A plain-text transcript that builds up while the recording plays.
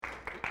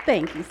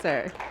Thank you,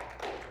 sir.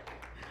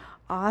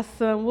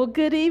 Awesome. Well,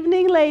 good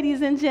evening,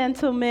 ladies and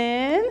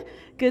gentlemen.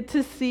 Good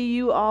to see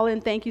you all,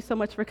 and thank you so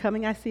much for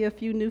coming. I see a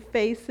few new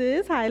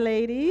faces. Hi,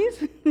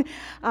 ladies.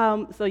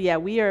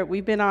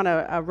 We've been on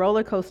a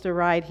roller coaster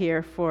ride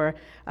here for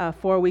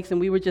 4 weeks, and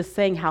we were just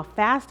saying how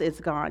fast it's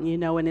gone,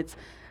 and it's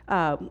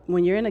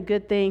when you're in a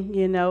good thing,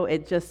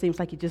 it just seems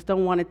like you just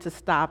don't want it to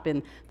stop,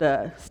 and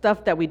the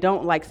stuff that we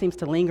don't like seems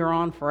to linger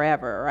on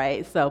forever,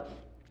 right?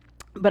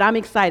 But I'm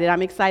excited.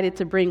 I'm excited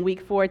to bring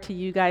week 4 to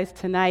you guys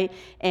tonight.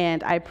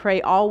 And I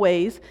pray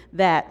always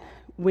that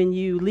when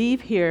you leave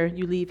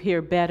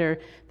here better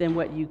than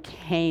what you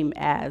came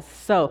as.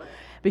 So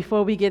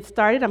before we get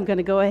started, I'm going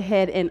to go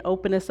ahead and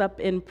open us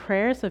up in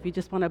prayer. So if you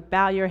just want to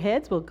bow your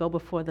heads, we'll go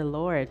before the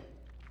Lord.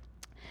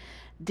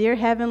 Dear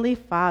Heavenly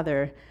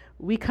Father,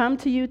 we come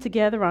to you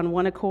together on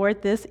one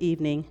accord this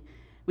evening.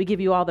 We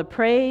give you all the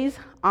praise,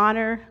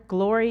 honor,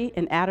 glory,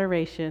 and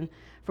adoration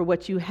for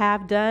what you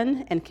have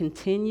done and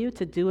continue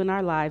to do in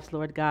our lives,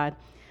 Lord God.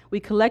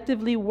 We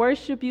collectively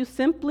worship you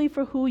simply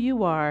for who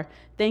you are.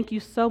 Thank you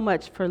so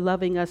much for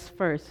loving us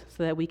first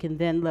so that we can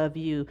then love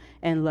you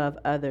and love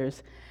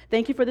others.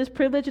 Thank you for this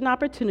privilege and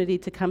opportunity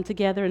to come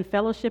together in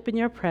fellowship in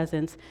your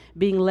presence,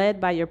 being led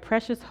by your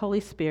precious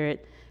Holy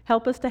Spirit.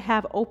 Help us to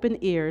have open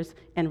ears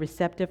and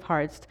receptive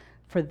hearts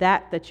for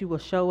that you will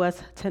show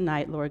us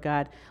tonight, Lord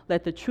God.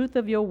 Let the truth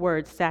of your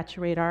word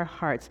saturate our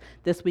hearts.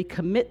 We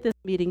commit this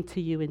meeting to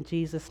you in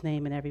Jesus'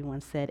 name, and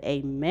everyone said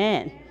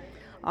amen.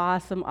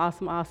 Awesome.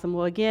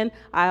 Well, again,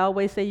 I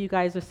always say you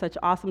guys are such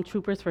awesome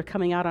troopers for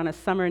coming out on a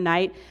summer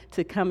night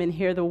to come and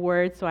hear the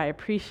word, so I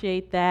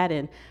appreciate that,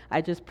 and I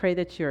just pray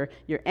that your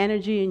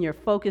energy and your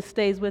focus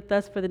stays with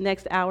us for the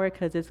next hour,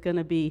 because it's going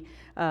to be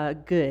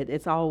good.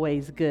 It's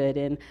always good,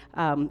 and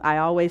I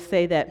always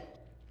say that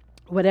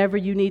whatever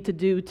you need to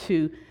do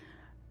to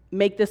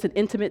make this an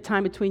intimate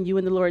time between you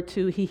and the Lord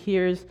too, He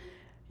hears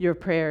your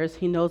prayers.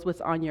 He knows what's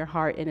on your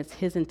heart, and it's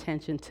His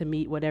intention to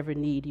meet whatever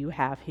need you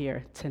have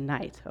here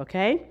tonight,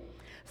 okay?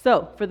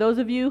 So for those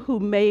of you who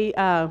may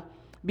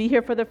be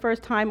here for the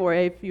first time, or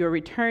if you're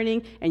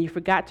returning and you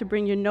forgot to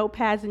bring your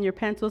notepads and your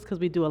pencils, because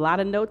we do a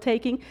lot of note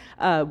taking,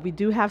 we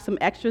do have some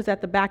extras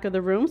at the back of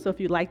the room, so if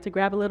you'd like to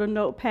grab a little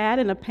notepad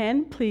and a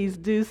pen, please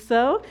do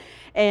so.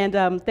 And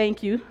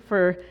thank you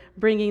for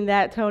bringing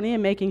that, Tony,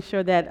 and making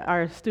sure that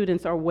our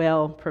students are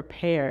well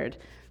prepared.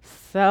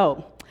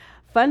 So,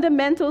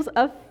 Fundamentals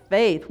of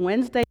Faith,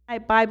 Wednesday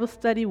night Bible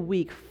study,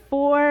 week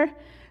 4.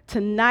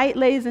 Tonight,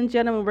 ladies and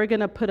gentlemen, we're going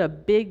to put a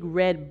big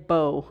red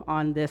bow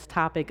on this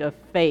topic of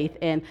faith,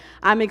 and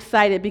I'm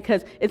excited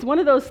because it's one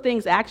of those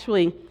things,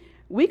 actually,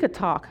 we could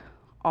talk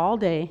all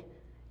day,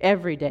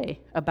 every day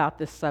about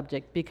this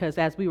subject, because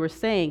as we were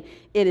saying,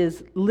 it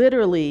is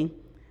literally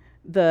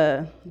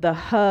the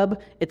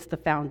hub, it's the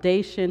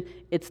foundation,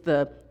 it's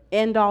the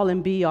end-all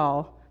and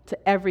be-all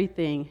to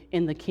everything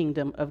in the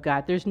kingdom of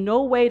God. There's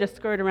no way to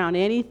skirt around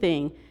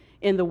anything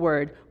in the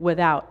Word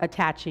without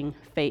attaching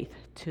faith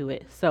to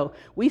it. So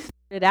we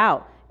started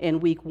out in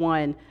week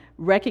 1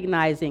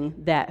 recognizing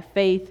that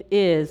faith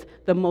is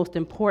the most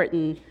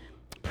important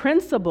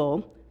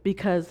principle,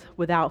 because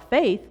without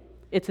faith,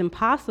 it's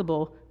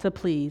impossible to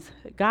please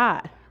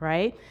God,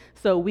 right?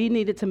 So we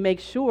needed to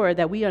make sure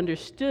that we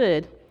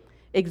understood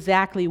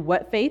exactly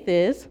what faith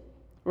is,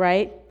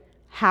 right?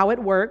 How it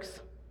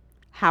works,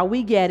 how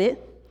we get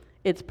it,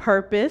 its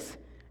purpose,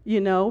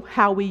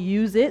 how we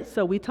use it.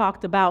 So we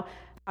talked about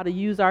how to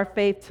use our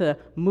faith to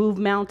move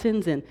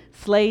mountains and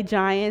slay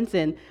giants.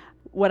 And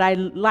what I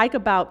like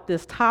about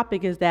this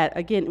topic is that,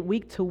 again,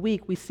 week to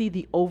week, we see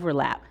the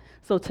overlap.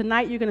 So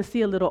tonight you're going to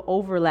see a little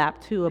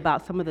overlap, too,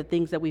 about some of the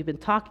things that we've been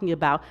talking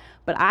about.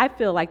 But I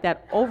feel like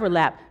that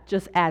overlap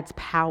just adds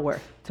power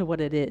to what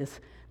it is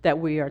that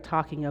we are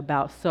talking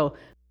about. So be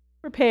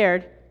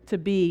prepared to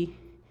be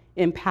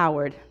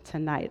empowered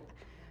tonight.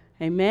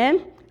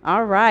 Amen?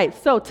 All right.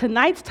 So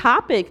tonight's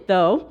topic,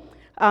 though,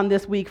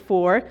 this week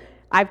 4,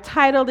 I've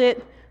titled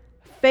it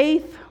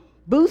Faith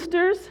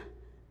Boosters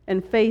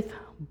and Faith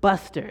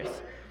Busters.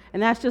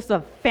 And that's just a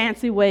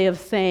fancy way of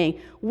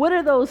saying, what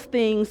are those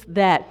things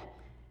that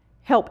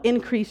help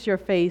increase your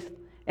faith,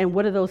 and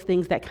what are those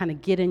things that kind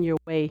of get in the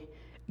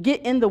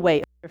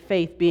way of your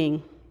faith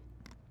being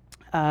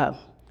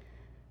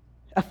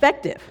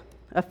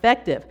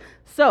effective.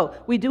 So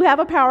we do have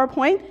a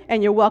PowerPoint,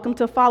 and you're welcome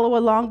to follow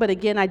along. But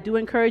again, I do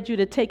encourage you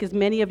to take as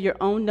many of your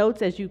own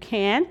notes as you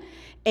can.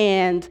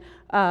 And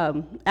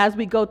as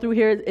we go through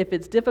here, if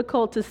it's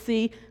difficult to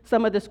see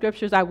some of the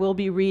scriptures, I will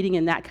be reading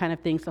and that kind of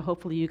thing. So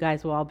hopefully you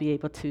guys will all be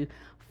able to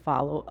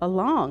follow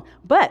along.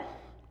 But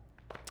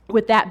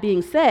with that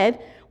being said,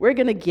 we're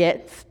going to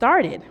get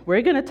started.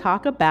 We're going to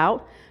talk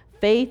about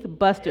faith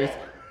busters.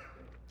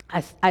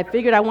 I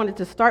figured I wanted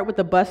to start with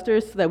the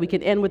busters so that we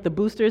could end with the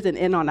boosters and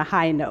end on a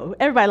high note.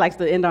 Everybody likes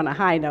to end on a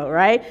high note,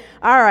 right?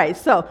 All right,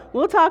 so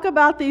we'll talk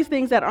about these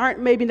things that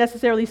aren't maybe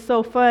necessarily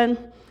so fun,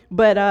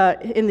 but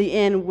in the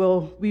end,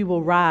 we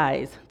will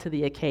rise to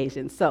the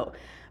occasion. So,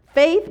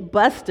 faith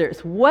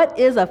busters. What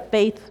is a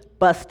faith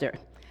buster?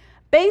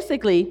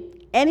 Basically,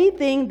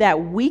 anything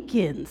that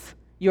weakens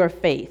your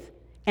faith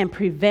and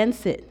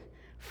prevents it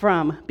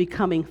from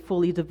becoming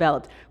fully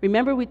developed.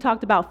 Remember, we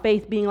talked about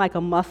faith being like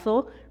a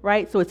muscle,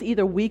 right? So it's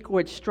either weak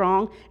or it's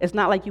strong. It's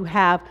not like you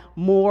have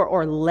more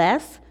or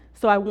less.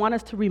 So I want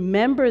us to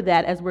remember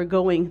that as we're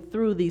going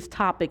through these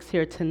topics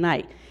here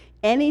tonight.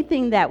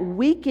 Anything that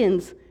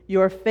weakens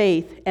your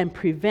faith and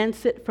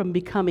prevents it from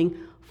becoming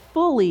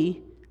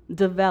fully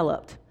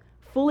developed.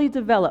 Fully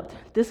developed.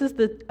 This is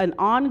an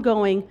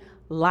ongoing,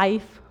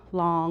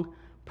 lifelong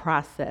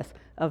process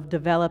of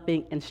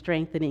developing and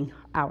strengthening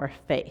our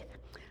faith.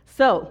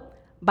 So,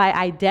 by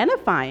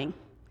identifying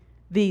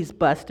these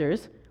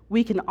busters,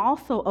 we can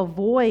also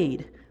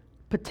avoid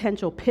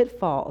potential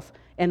pitfalls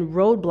and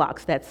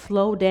roadblocks that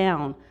slow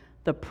down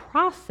the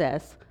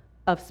process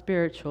of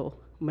spiritual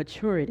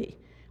maturity,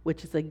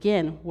 which is,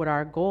 again, what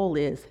our goal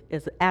is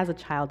as a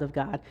child of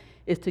God,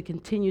 is to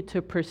continue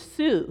to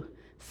pursue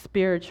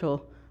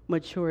spiritual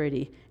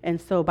maturity.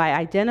 And so by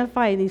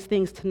identifying these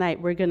things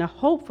tonight, we're going to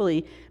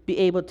hopefully be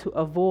able to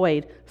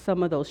avoid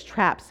some of those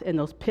traps and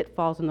those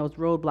pitfalls and those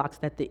roadblocks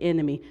that the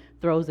enemy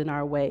throws in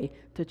our way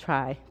to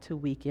try to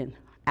weaken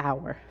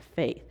our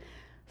faith.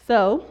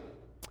 So,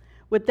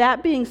 with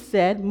that being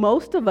said,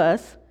 most of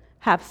us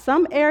have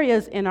some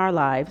areas in our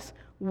lives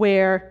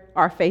where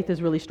our faith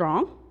is really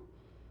strong,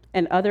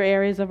 and other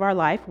areas of our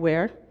life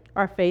where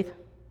our faith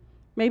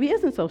maybe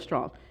isn't so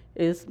strong,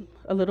 is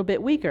a little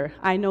bit weaker.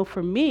 I know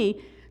for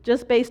me,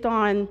 just based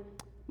on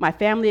my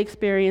family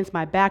experience,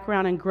 my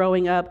background and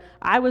growing up,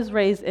 I was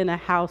raised in a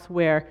house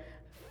where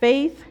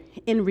faith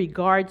in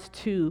regards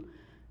to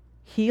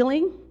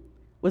healing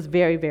was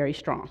very, very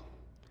strong.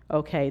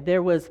 Okay,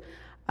 there was,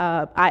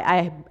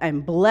 I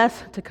am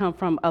blessed to come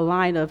from a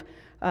line of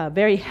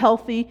very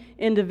healthy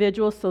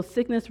individuals, so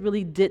sickness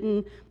really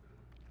didn't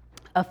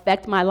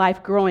affect my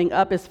life growing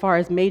up as far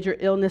as major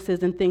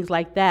illnesses and things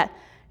like that.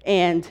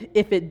 And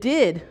if it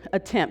did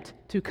attempt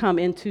to come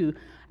into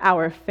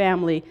our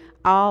family,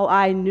 all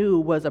I knew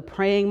was a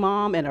praying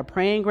mom and a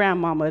praying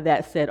grandmama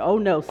that said, "Oh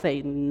no,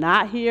 Satan,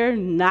 not here,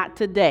 not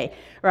today,"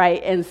 right?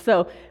 And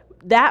so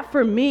that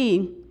for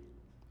me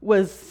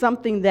was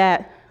something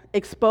that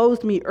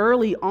exposed me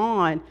early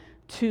on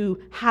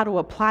to how to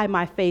apply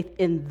my faith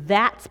in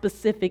that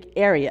specific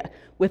area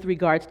with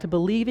regards to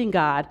believing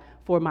God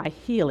for my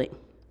healing.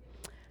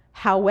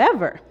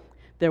 However,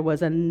 there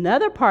was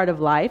another part of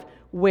life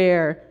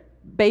where,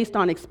 based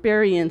on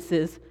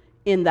experiences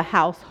in the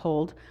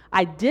household,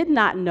 I did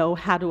not know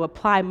how to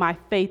apply my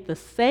faith the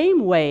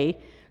same way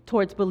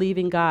towards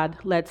believing God,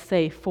 let's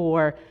say,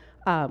 for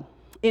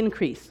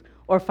increase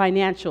or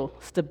financial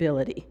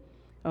stability.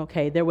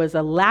 Okay, there was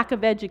a lack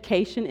of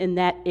education in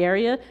that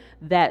area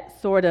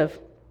that sort of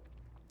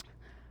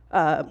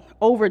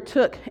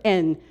overtook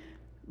and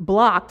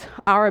blocked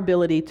our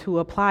ability to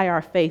apply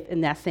our faith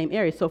in that same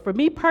area. So for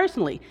me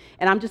personally,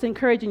 and I'm just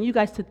encouraging you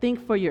guys to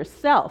think for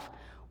yourself,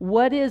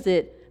 what is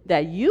it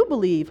that you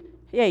believe,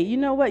 hey, you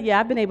know what, yeah,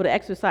 I've been able to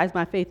exercise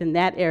my faith in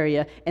that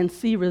area and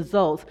see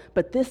results,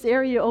 but this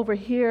area over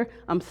here,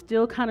 I'm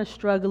still kind of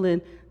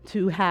struggling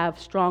to have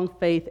strong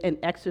faith and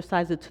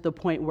exercise it to the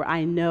point where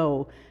I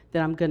know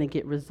that I'm going to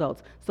get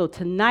results. So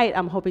tonight,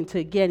 I'm hoping to,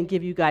 again,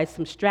 give you guys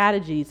some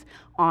strategies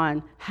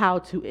on how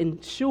to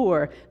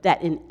ensure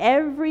that in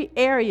every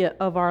area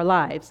of our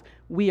lives,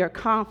 we are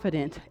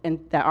confident and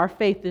that our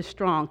faith is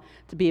strong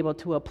to be able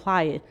to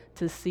apply it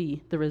to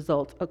see the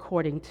results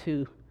according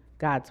to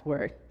God's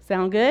word.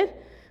 Sound good?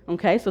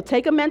 Okay, so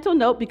take a mental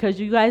note, because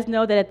you guys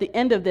know that at the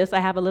end of this, I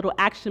have a little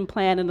action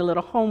plan and a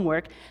little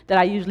homework that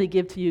I usually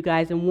give to you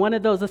guys. And one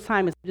of those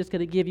assignments, I'm just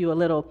going to give you a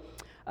little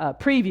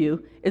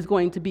preview, is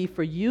going to be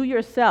for you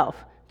yourself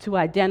to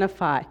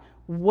identify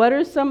what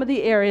are some of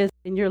the areas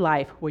in your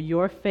life where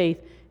your faith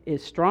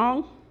is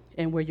strong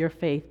and where your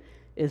faith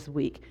is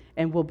weak.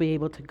 And we'll be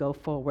able to go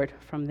forward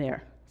from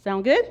there.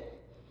 Sound good?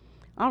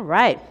 All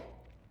right.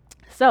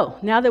 So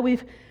now that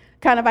we've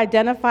kind of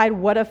identified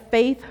what a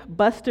faith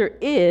buster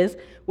is,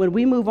 when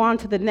we move on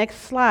to the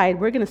next slide,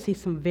 we're going to see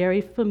some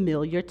very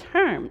familiar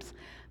terms,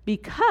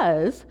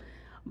 because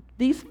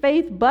these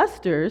faith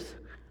busters,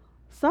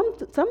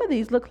 some of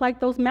these look like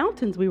those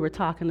mountains we were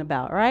talking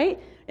about,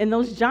 right? And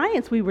those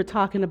giants we were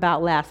talking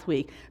about last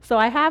week. So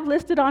I have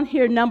listed on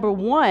here, number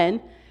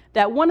one,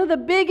 that one of the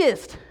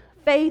biggest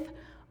faith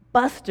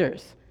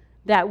busters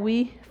that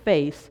we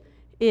face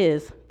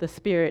is the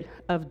spirit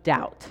of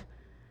doubt.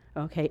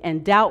 Okay,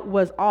 and doubt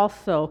was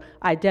also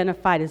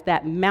identified as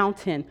that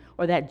mountain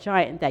or that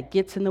giant that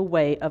gets in the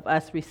way of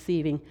us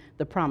receiving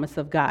the promise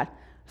of God.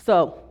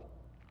 So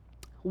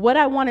what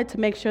I wanted to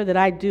make sure that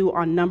I do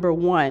on number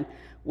one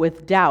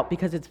with doubt,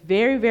 because it's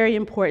very, very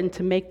important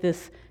to make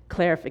this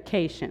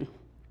clarification.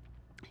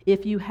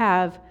 If you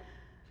have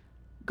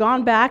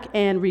gone back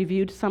and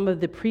reviewed some of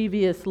the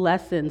previous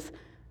lessons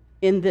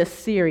in this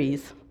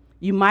series,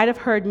 you might have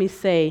heard me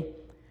say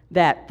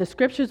that the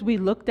scriptures we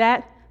looked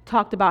at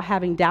talked about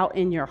having doubt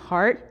in your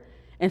heart.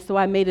 And so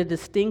I made a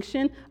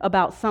distinction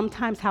about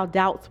sometimes how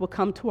doubts will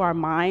come to our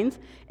minds,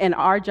 and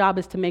our job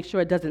is to make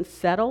sure it doesn't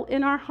settle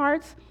in our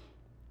hearts.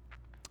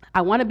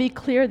 I want to be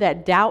clear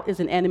that doubt is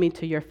an enemy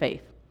to your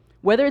faith.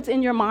 Whether it's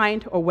in your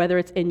mind or whether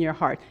it's in your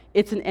heart,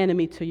 it's an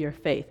enemy to your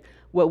faith.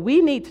 What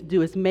we need to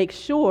do is make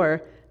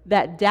sure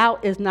that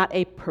doubt is not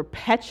a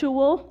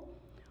perpetual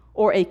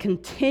or a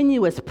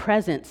continuous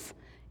presence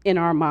in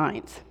our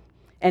minds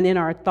and in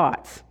our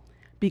thoughts,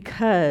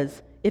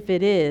 because if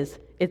it is,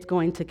 it's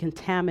going to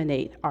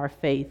contaminate our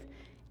faith,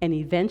 and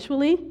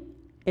eventually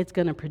it's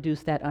going to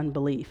produce that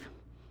unbelief.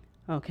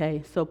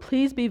 Okay, so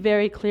please be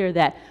very clear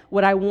that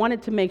what I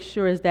wanted to make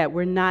sure is that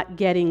we're not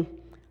getting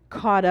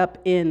caught up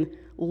in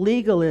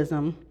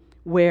legalism,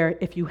 where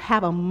if you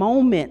have a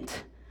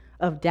moment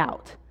of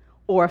doubt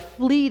or a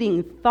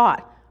fleeting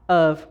thought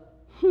of,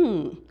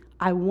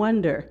 I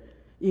wonder,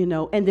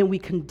 and then we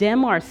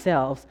condemn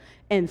ourselves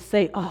and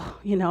say,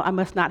 I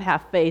must not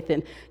have faith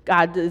and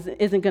God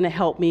isn't going to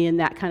help me and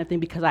that kind of thing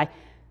because I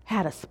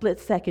had a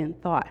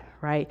split-second thought,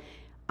 right?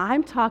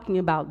 I'm talking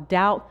about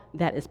doubt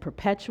that is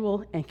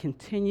perpetual and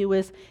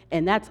continuous,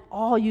 and that's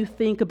all you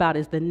think about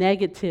is the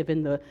negative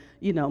and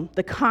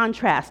the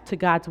contrast to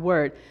God's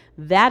word.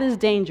 That is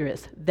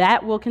dangerous.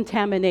 That will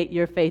contaminate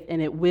your faith,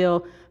 and it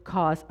will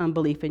cause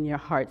unbelief in your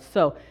heart.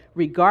 So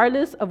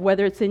regardless of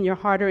whether it's in your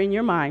heart or in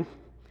your mind,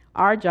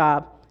 our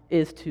job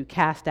is to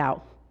cast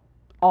out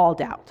all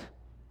doubt.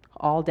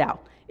 All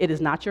doubt. It is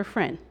not your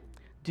friend.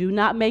 Do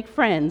not make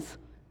friends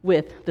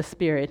with the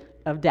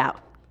spirit of doubt,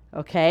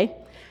 okay?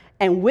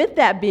 And with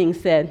that being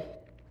said,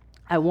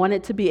 I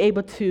wanted to be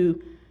able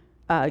to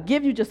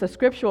give you just a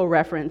scriptural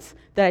reference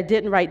that I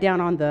didn't write down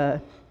on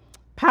the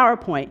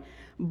PowerPoint,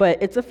 but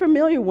it's a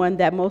familiar one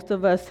that most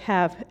of us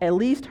have at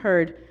least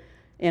heard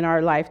in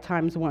our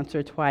lifetimes once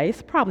or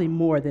twice, probably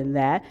more than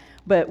that.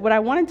 But what I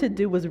wanted to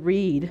do was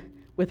read,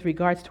 with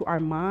regards to our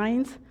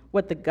minds,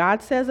 what the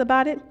God says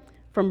about it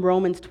from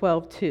Romans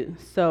 12:2.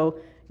 So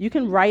you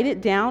can write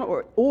it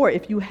down, or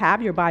if you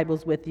have your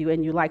Bibles with you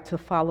and you like to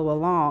follow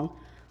along,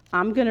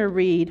 I'm going to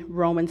read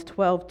Romans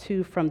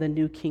 12:2 from the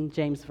New King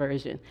James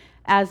Version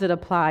as it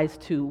applies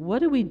to what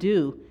do we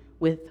do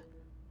with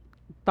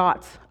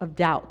thoughts of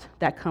doubt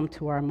that come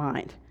to our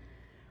mind.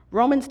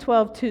 Romans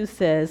 12:2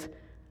 says,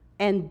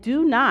 "And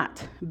do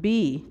not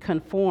be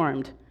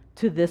conformed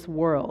to this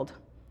world,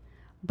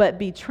 but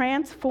be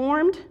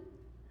transformed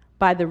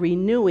by the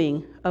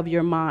renewing of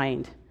your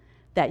mind,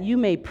 that you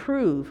may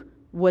prove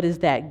what is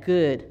that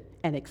good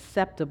and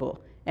acceptable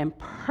and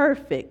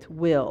perfect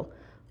will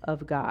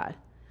of God."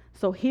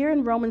 So here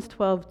in Romans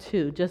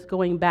 12:2, just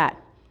going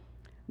back,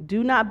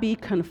 do not be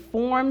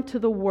conformed to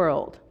the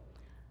world.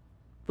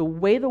 The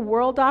way the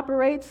world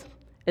operates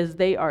is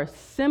they are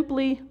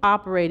simply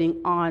operating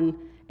on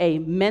a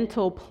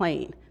mental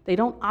plane. They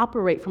don't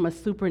operate from a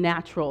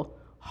supernatural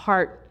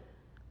heart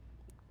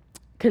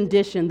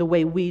condition the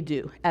way we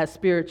do as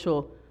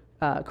spiritual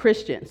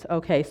Christians.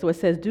 Okay, so it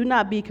says, do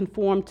not be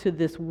conformed to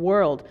this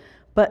world,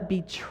 but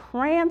be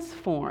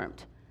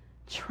transformed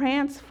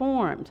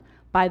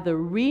by the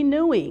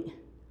renewing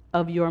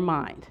of your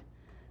mind.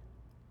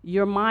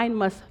 Your mind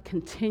must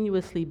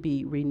continuously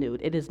be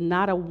renewed. It is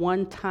not a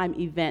one-time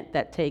event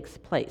that takes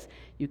place.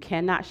 You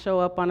cannot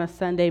show up on a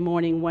Sunday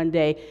morning one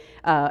day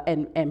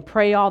and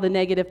pray all the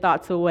negative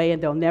thoughts away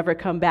and they'll never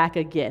come back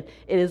again.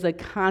 It is a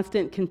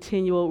constant,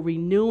 continual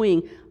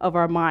renewing of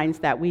our minds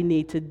that we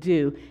need to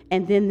do.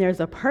 And then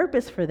there's a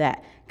purpose for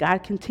that.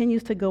 God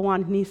continues to go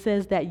on and he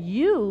says that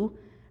you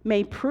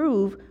may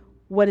prove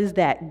what is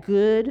that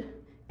good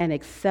and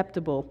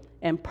acceptable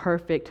and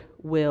perfect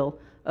will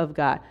of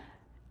God.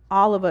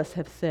 All of us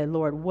have said,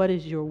 Lord, what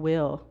is your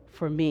will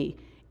for me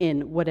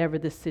in whatever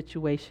the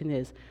situation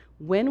is?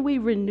 When we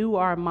renew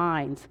our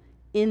minds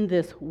in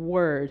this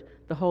word,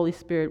 the Holy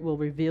Spirit will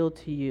reveal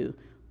to you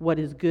what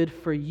is good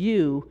for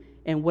you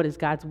and what is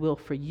God's will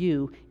for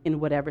you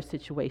in whatever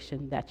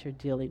situation that you're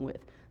dealing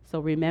with. So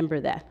remember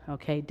that,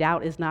 okay?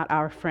 Doubt is not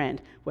our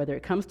friend, whether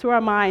it comes to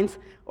our minds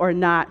or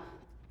not,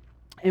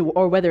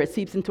 or whether it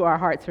seeps into our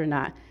hearts or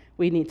not.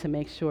 We need to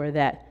make sure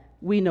that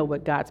we know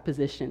what God's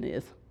position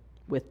is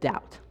with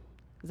doubt.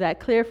 Is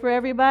that clear for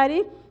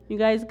everybody? You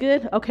guys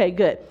good? Okay,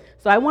 good.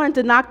 So I wanted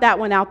to knock that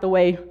one out the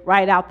way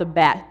right out the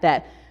bat,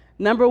 that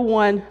number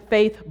one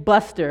faith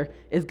buster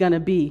is going to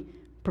be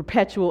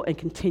perpetual and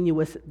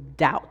continuous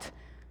doubt.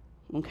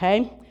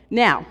 Okay?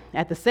 Now,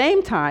 at the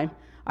same time,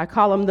 I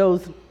call them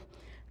those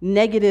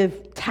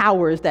negative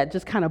towers that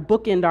just kind of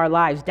bookend our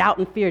lives. Doubt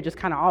and fear just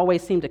kind of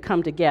always seem to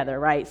come together,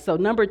 right? So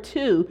number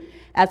two,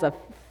 as a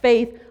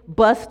faith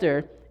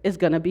buster, is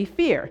going to be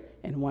fear.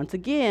 And once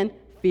again,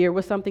 fear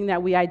was something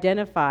that we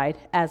identified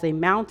as a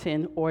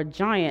mountain or a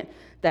giant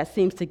that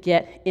seems to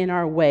get in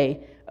our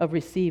way of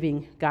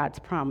receiving God's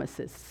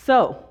promises.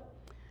 So,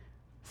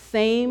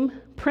 same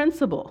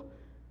principle,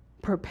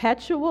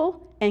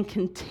 perpetual and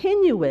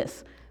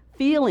continuous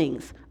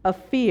feelings of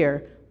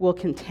fear will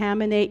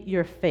contaminate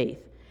your faith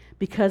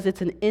because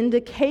it's an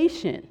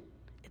indication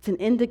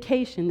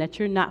that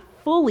you're not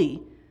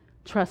fully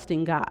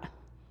trusting God,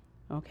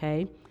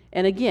 okay?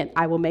 And again,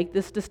 I will make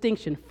this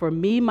distinction. For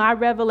me, my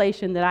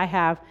revelation that I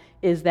have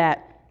is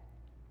that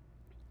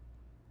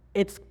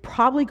it's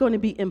probably going to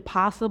be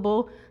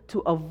impossible to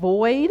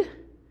avoid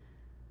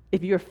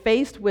if you're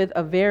faced with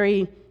a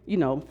very,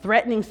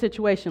 threatening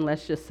situation,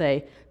 let's just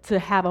say, to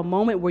have a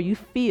moment where you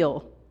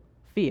feel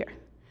fear.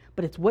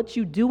 But it's what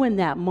you do in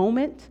that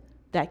moment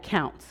that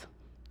counts,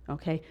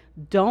 okay?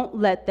 Don't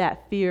let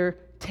that fear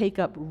take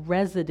up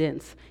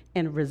residence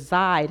and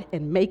reside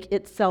and make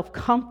itself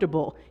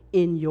comfortable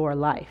in your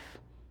life,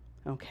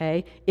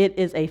 okay? It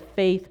is a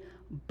faith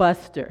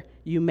buster.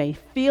 You may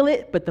feel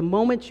it, but the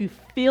moment you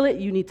feel it,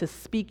 you need to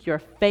speak your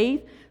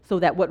faith so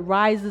that what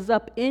rises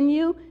up in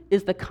you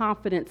is the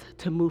confidence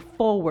to move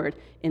forward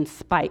in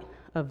spite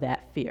of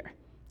that fear.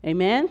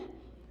 Amen?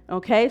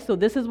 Okay, so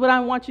this is what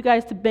I want you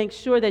guys to make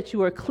sure that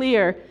you are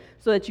clear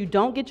so that you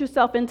don't get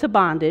yourself into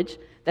bondage,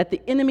 that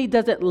the enemy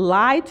doesn't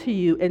lie to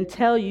you and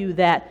tell you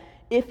that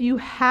if you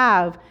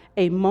have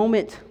a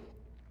moment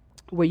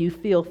where you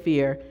feel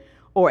fear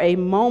or a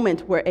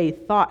moment where a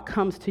thought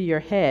comes to your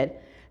head,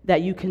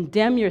 that you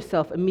condemn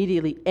yourself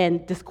immediately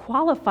and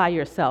disqualify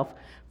yourself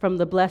from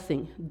the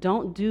blessing.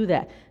 Don't do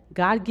that.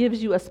 God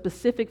gives you a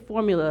specific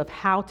formula of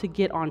how to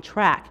get on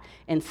track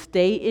and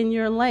stay in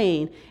your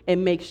lane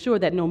and make sure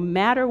that no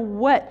matter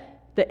what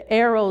the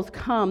arrows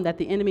come that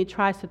the enemy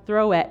tries to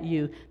throw at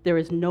you, there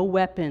is no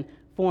weapon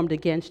formed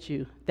against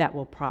you that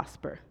will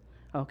prosper.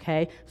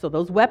 Okay? So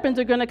those weapons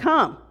are going to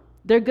come.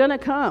 They're going to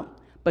come.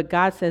 But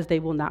God says they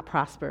will not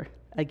prosper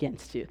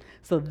against you.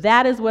 So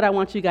that is what I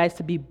want you guys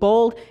to be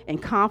bold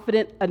and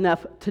confident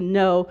enough to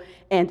know.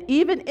 And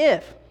even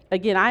if,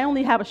 again, I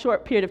only have a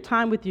short period of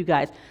time with you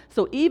guys,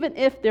 so even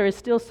if there is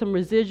still some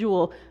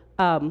residual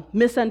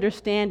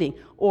misunderstanding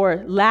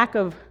or lack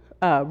of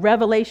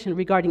revelation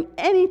regarding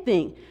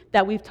anything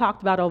that we've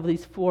talked about over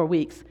these 4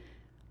 weeks,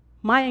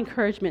 my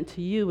encouragement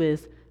to you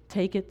is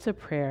take it to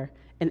prayer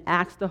and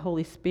ask the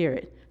Holy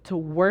Spirit to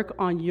work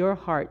on your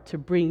heart to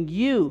bring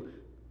you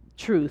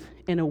truth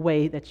in a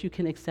way that you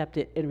can accept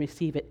it and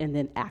receive it and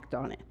then act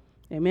on it.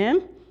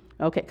 Amen?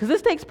 Okay, because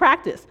this takes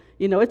practice.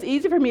 It's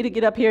easy for me to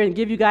get up here and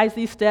give you guys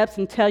these steps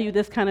and tell you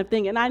this kind of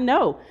thing. And I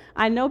know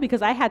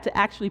because I had to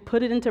actually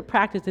put it into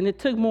practice, and it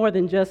took more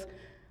than just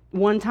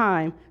one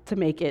time to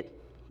make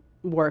it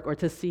work or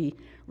to see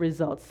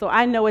results. So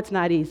I know it's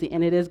not easy,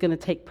 and it is going to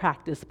take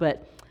practice,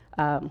 but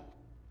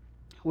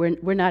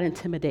we're not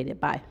intimidated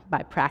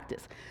by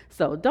practice.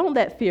 So don't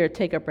let fear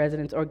take up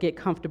residence or get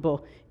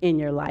comfortable in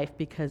your life,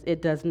 because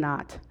it does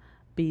not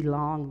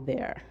belong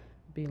there.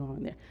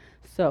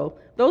 So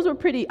those were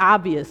pretty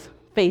obvious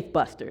faith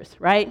busters,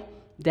 right?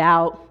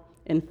 Doubt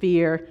and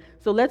fear.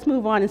 So let's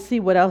move on and see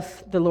what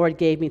else the Lord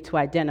gave me to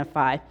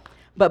identify.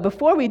 But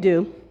before we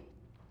do,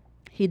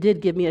 He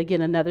did give me,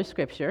 again, another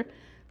scripture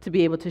to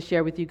be able to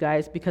share with you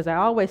guys, because I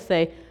always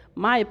say,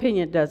 my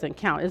opinion doesn't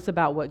count. It's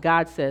about what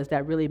God says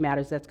that really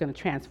matters, that's going to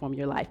transform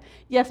your life.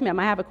 Yes, ma'am,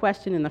 I have a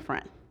question in the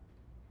front.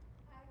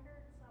 I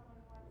heard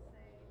someone once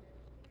say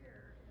that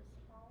fear is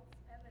false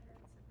evidence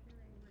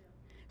appearing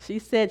real. She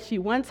said she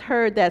once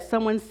heard that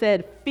someone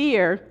said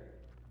fear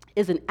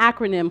is an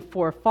acronym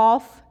for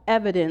false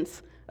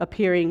evidence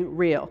appearing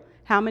real.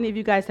 How many of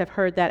you guys have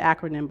heard that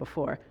acronym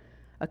before?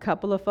 A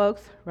couple of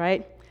folks,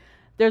 right?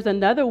 There's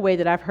another way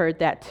that I've heard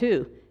that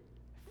too.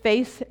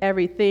 Face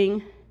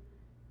everything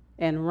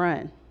and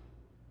run.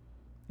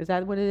 Is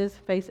that what it is?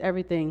 Face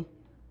everything,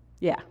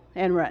 yeah,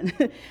 and run.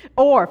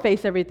 Or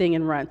face everything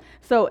and run.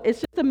 So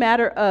it's just a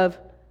matter of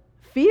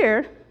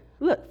fear.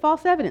 Look,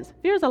 false evidence.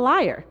 Fear is a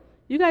liar.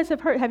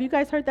 Have you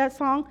guys heard that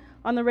song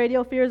on the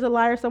radio, Fear is a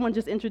Liar? Someone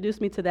just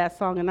introduced me to that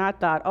song, and I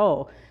thought,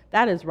 oh,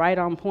 that is right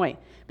on point.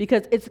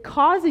 Because it's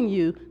causing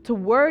you to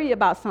worry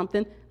about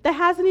something that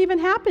hasn't even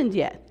happened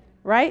yet,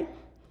 right?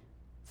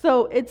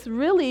 So it's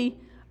really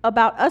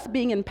about us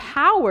being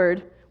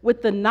empowered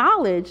with the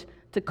knowledge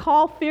to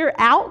call fear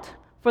out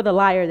for the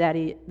liar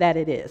that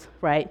it is,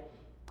 right?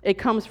 It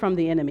comes from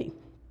the enemy.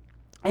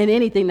 And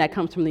anything that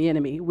comes from the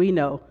enemy, we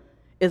know,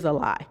 is a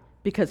lie,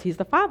 because he's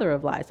the father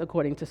of lies,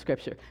 according to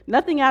Scripture.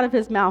 Nothing out of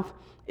his mouth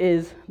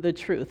is the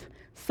truth.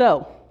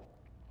 So,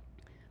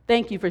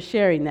 thank you for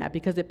sharing that,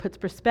 because it puts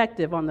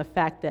perspective on the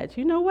fact that,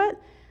 you know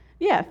what?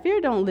 Yeah, fear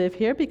don't live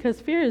here,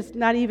 because fear is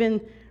not even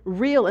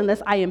real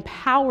unless I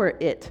empower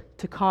it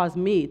to cause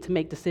me to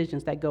make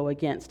decisions that go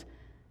against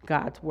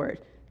God's word.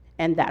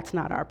 And that's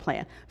not our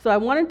plan. So I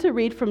wanted to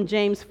read from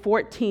James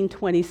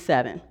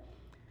 14:27.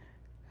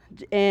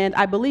 And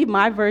I believe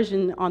my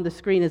version on the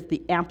screen is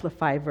the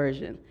Amplified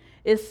version.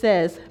 It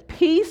says,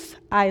 "Peace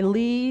I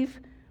leave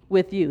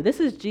with you." This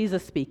is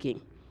Jesus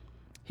speaking.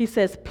 He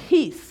says,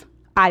 "Peace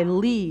I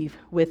leave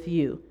with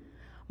you.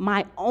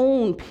 My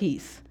own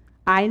peace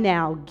I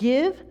now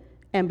give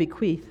and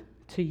bequeath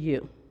to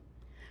you.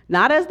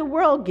 Not as the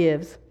world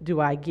gives,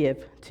 do I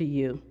give to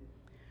you.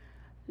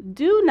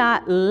 Do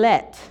not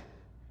let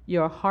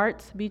your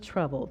hearts be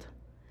troubled,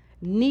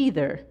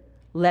 neither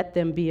let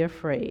them be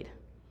afraid."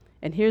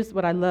 And here's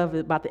what I love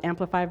about the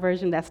Amplified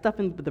version. That stuff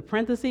in the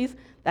parentheses,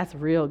 that's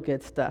real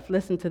good stuff.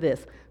 Listen to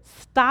this.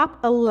 "Stop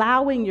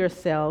allowing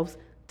yourselves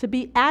to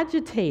be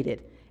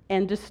agitated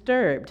and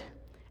disturbed,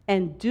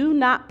 and do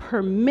not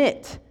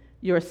permit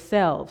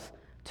yourselves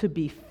to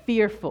be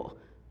fearful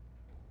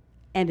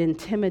and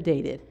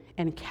intimidated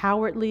and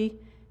cowardly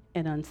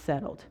and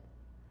unsettled."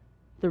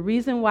 The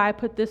reason why I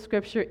put this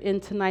scripture in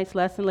tonight's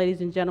lesson,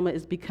 ladies and gentlemen,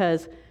 is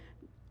because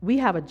we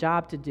have a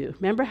job to do.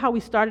 Remember how we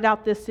started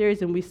out this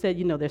series and we said,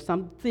 there's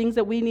some things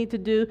that we need to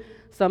do,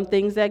 some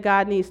things that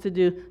God needs to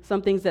do,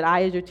 some things that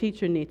I as your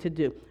teacher need to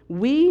do.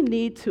 We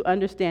need to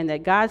understand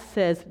that God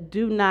says,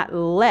 do not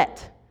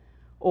let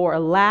or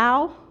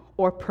allow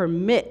or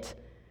permit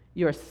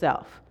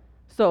yourself.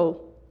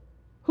 So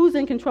who's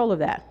in control of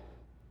that?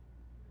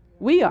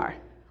 We are,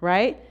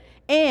 right?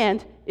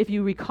 And if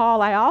you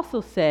recall, I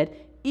also said,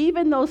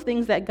 even those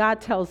things that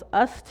God tells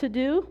us to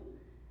do,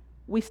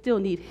 we still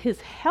need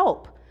his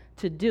help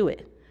to do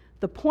it.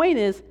 The point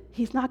is,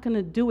 he's not going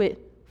to do it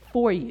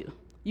for you.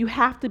 You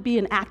have to be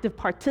an active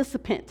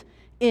participant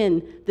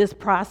in this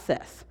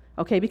process,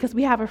 okay? Because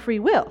we have a free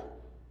will.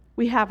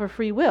 We have a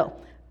free will.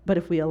 But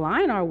if we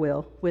align our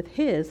will with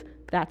his,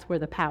 that's where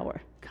the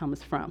power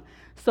comes from.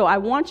 So I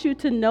want you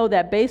to know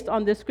that based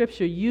on this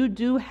scripture, you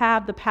do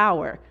have the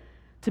power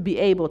to be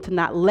able to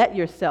not let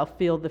yourself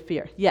feel the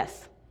fear.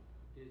 Yes?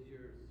 Is your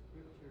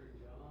scripture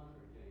John or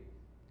James?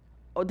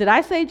 Oh, did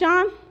I say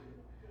John?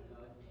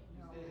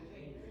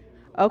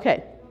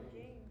 Okay.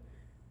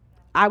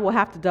 I will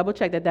have to double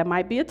check that. That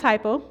might be a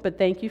typo, but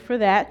thank you for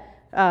that.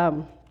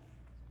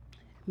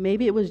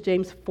 Maybe it was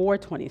James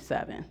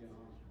 4:27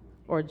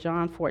 or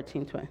John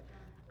 14:20.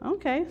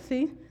 Okay,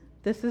 see,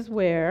 this is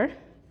where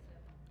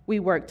we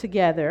work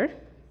together.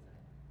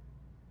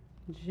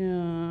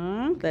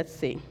 John, let's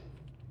see.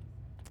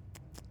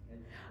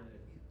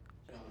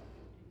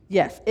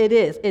 Yes, it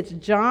is. It's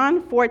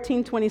John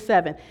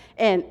 14:27.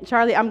 And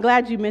Charlie, I'm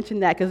glad you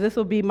mentioned that because this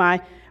will be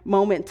my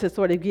moment to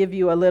sort of give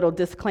you a little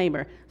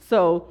disclaimer.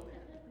 So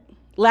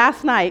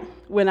last night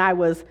when I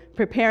was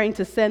preparing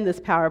to send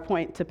this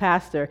PowerPoint to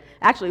Pastor,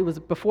 actually it was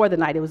before the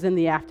night, it was in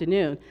the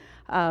afternoon,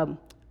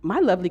 my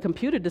lovely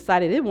computer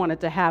decided it wanted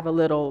to have a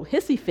little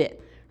hissy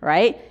fit,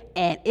 right?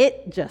 And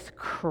it just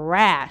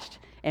crashed.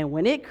 And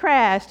when it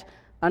crashed,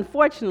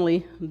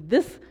 unfortunately,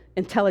 this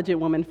intelligent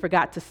woman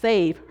forgot to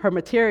save her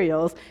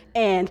materials,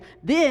 and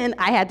then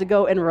I had to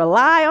go and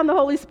rely on the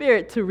Holy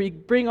Spirit to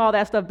bring all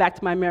that stuff back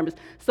to my memories.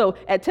 So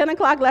at 10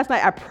 o'clock last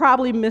night, I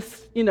probably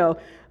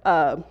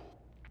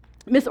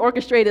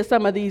misorchestrated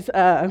some of these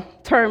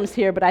terms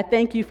here, but I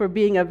thank you for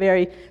being a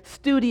very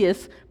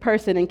studious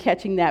person and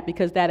catching that,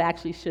 because that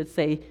actually should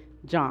say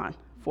John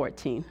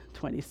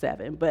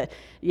 14:27. But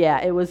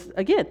yeah, it was,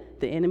 again,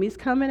 the enemy's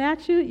coming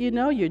at you,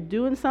 you're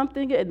doing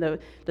something, and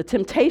the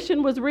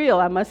temptation was real,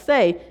 I must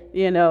say.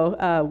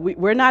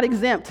 We're not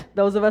exempt.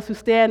 Those of us who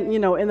stand,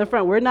 in the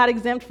front, we're not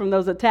exempt from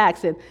those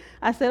attacks. And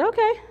I said,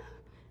 okay,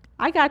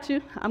 I got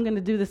you. I'm going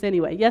to do this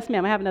anyway. Yes,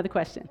 ma'am, I have another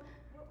question.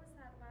 What was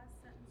that last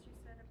sentence you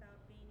said about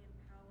being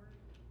empowered?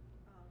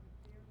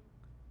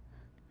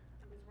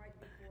 It was right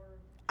before.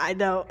 I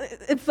know.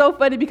 It's so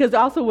funny because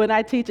also when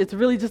I teach, it's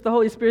really just the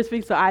Holy Spirit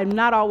speaks, so I'm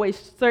not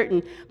always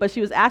certain. But she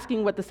was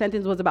asking what the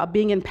sentence was about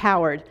being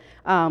empowered.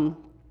 Aligning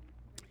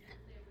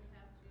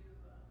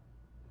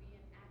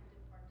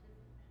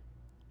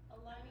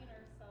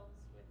ourselves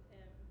with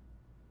him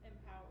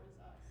empowers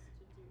us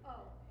to do.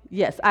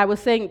 Yes, I was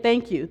saying,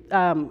 thank you.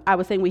 I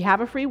was saying we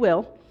have a free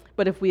will,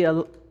 but if we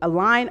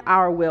align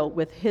our will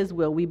with his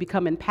will, we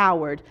become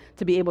empowered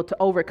to be able to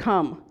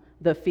overcome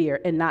the fear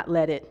and not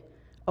let it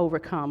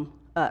overcome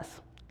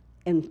us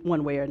in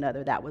one way or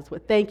another. That was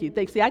what, thank you.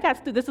 See,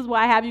 this is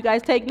why I have you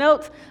guys take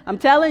notes. I'm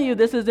telling you,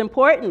 this is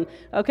important.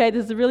 Okay,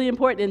 this is really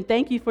important, and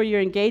thank you for your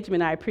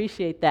engagement. I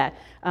appreciate that.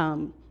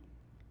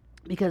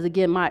 Because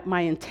again,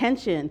 my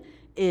intention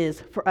is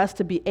for us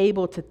to be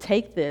able to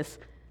take this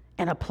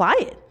and apply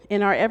it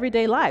in our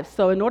everyday lives.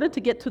 So in order to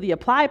get to the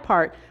apply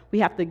part, we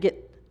have to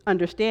get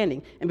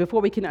understanding. And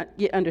before we can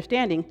get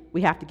understanding,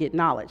 we have to get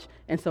knowledge.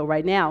 And so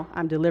right now,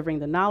 I'm delivering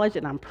the knowledge,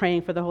 and I'm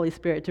praying for the Holy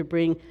Spirit to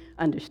bring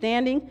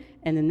understanding,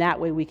 and then that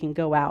way we can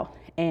go out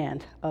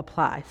and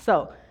apply.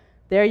 So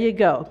there you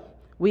go.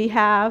 We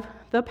have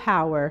the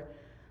power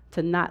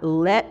to not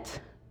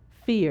let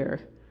fear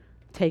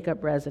take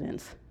up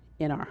residence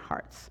in our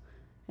hearts.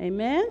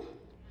 Amen?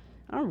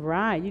 All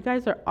right, you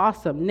guys are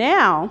awesome.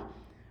 Now,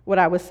 what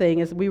I was saying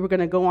is we were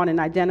going to go on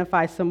and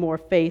identify some more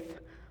faith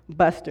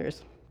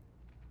busters.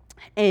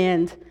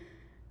 And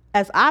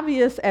as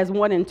obvious as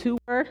 1 and 2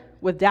 were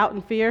with doubt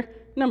and fear,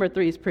 number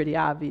 3 is pretty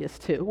obvious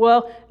too.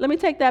 Well, let me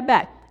take that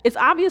back. It's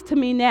obvious to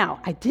me now.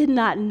 I did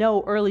not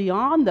know early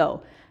on,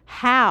 though,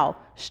 how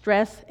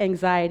stress,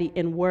 anxiety,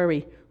 and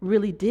worry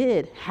really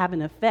did have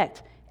an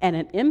effect and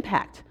an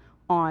impact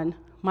on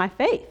my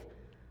faith.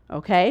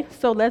 Okay,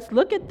 so let's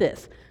look at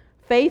this.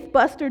 Faith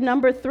buster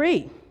number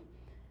 3.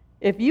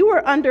 If you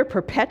are under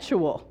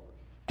perpetual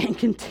and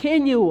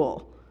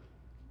continual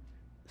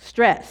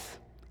stress,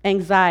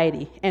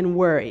 anxiety, and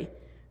worry,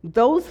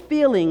 those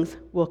feelings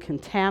will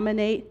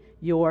contaminate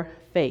your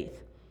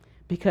faith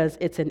because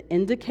it's an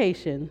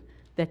indication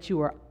that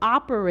you are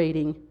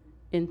operating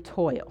in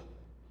toil.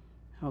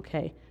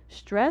 Okay?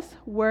 Stress,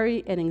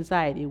 worry, and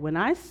anxiety. When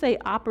I say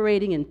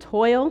operating in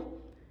toil,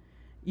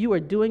 you are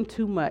doing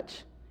too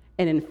much.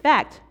 And in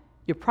fact,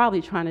 you're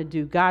probably trying to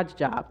do God's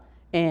job,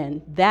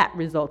 and that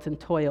results in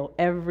toil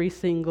every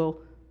single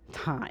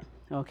time.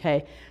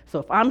 okay? So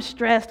if I'm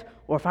stressed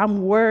or if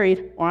I'm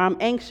worried or I'm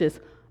anxious,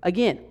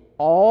 again,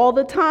 all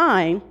the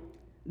time,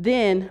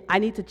 then I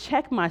need to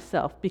check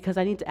myself because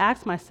I need to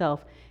ask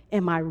myself,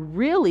 am I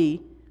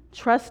really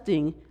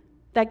trusting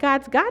that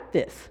God's got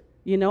this?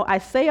 You know, I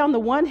say on the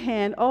one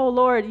hand, oh,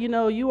 Lord, you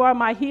know, you are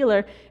my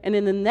healer. And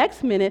in the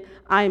next minute,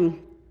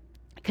 I'm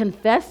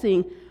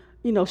confessing,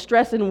 you know,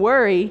 stress and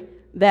worry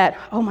that,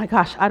 oh my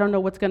gosh, I don't know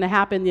what's going to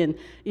happen. And,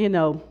 you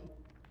know,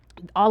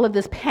 all of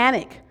this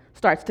panic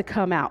starts to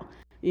come out,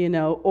 you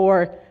know,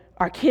 or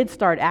our kids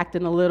start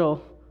acting a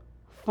little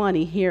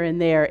funny here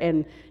and there.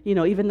 And, you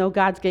know, even though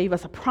God's gave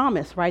us a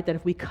promise, right, that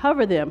if we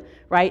cover them,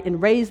 right,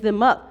 and raise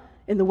them up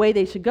in the way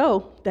they should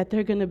go, that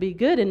they're going to be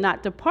good and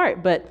not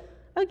depart. But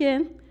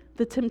again,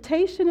 the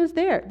temptation is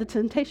there. The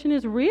temptation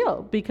is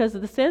real because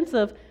of the sense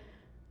of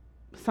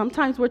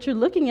sometimes what you're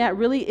looking at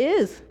really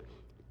is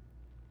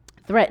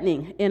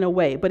threatening in a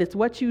way, but it's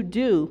what you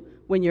do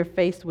when you're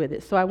faced with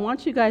it. So I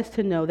want you guys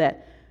to know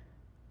that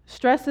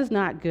stress is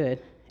not good,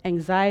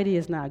 anxiety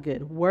is not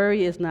good,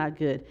 worry is not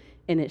good,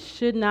 and it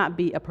should not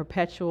be a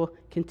perpetual,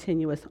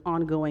 continuous,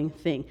 ongoing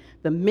thing.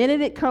 The minute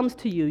it comes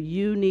to you,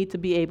 you need to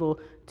be able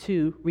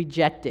to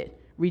reject it.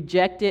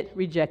 Reject it,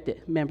 reject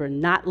it. Remember,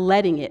 not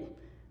letting it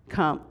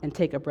come and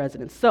take up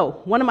residence.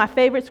 So one of my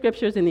favorite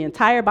scriptures in the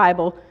entire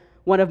Bible,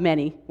 one of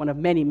many,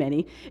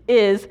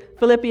 is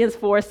Philippians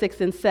 4,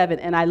 6, and 7.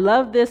 And I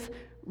love this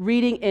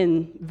reading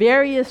in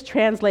various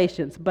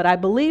translations, but I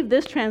believe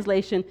this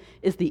translation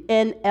is the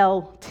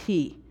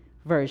NLT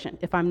version,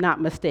 if I'm not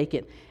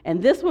mistaken.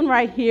 And this one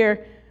right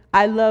here,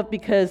 I love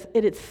because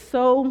it is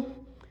so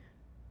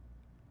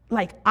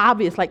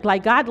obvious,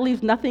 like God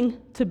leaves nothing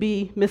to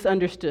be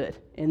misunderstood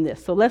in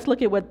this. So let's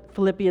look at what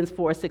Philippians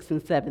 4, 6,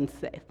 and 7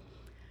 say.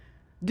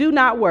 Do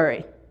not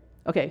worry,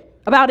 okay,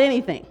 about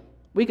anything.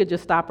 We could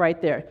just stop right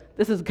there.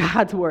 This is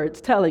God's words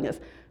telling us,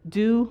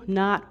 do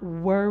not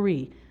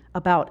worry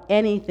about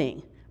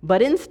anything,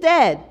 but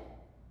instead,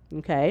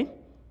 okay,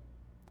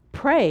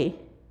 pray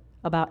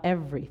about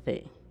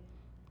everything.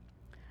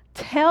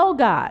 Tell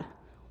God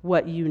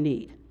what you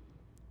need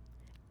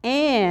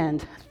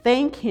and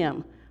thank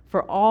Him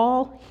for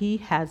all He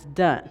has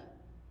done.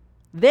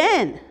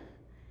 Then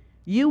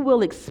you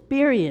will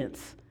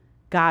experience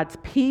God's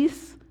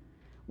peace,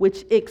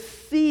 which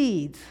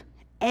exceeds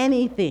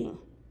anything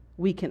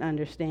we can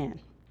understand.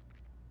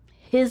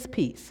 His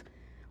peace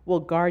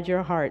will guard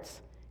your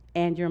hearts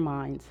and your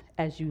minds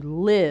as you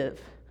live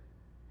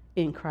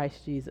in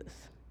Christ Jesus.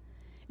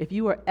 If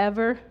you are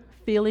ever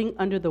feeling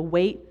under the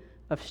weight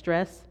of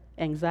stress,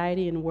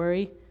 anxiety, and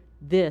worry,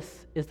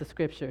 this is the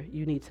scripture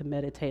you need to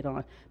meditate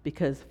on.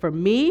 Because for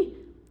me,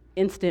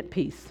 instant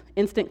peace,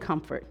 instant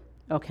comfort,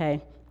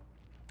 okay?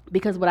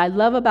 Because what I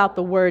love about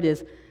the word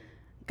is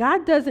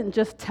God doesn't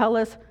just tell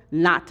us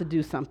not to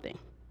do something,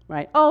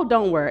 right? Oh,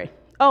 don't worry.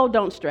 Oh,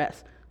 don't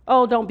stress.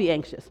 Oh, don't be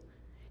anxious.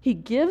 He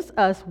gives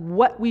us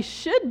what we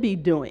should be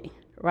doing,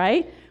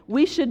 right?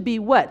 We should be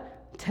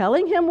what?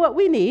 Telling Him what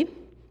we need,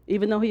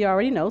 even though He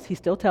already knows. He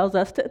still tells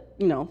us to,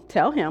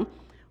 tell Him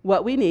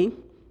what we need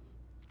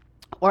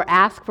or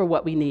ask for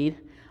what we need.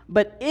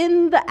 But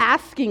in the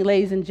asking,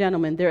 ladies and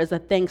gentlemen, there is a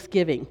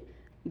thanksgiving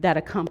that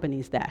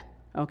accompanies that,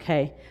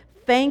 okay?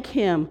 Thank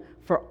Him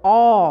for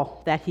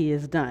all that He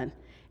has done.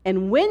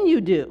 And when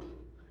you do,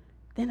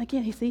 then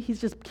again, He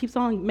just keeps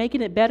on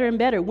making it better and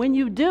better. When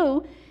you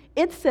do,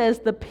 it says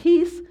the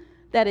peace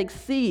that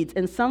exceeds,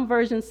 and some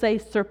versions say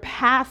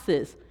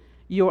surpasses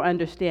your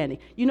understanding.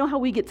 You know how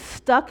we get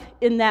stuck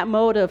in that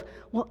mode of,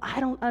 well,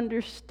 I don't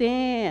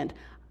understand.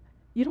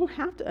 You don't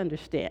have to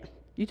understand.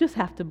 You just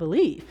have to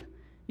believe.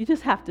 You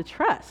just have to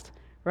trust,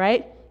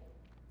 right?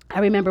 I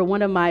remember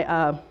one of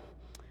my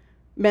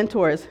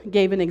mentors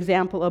gave an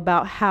example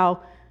about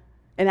how,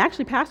 and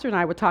actually Pastor and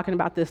I were talking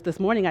about this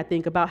morning, I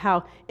think, about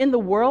how in the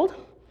world,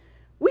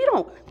 we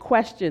don't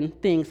question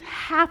things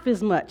half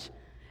as much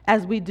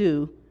as we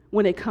do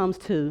when it comes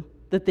to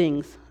the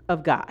things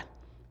of God,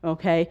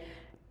 okay?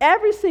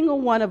 Every single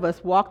one of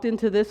us walked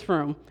into this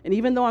room, and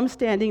even though I'm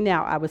standing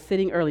now, I was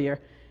sitting earlier,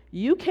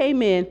 you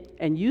came in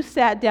and you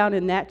sat down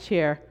in that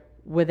chair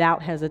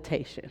without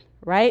hesitation,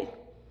 right?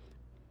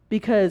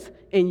 Because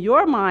in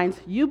your minds,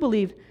 you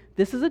believe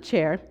this is a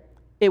chair,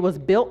 it was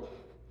built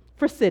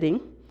for sitting,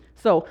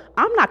 so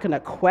I'm not going to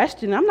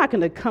question, I'm not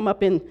going to come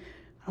up and,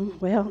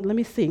 well, let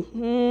me see,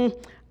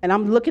 and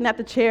I'm looking at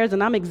the chairs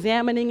and I'm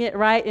examining it,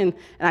 right? And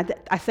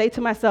I say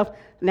to myself,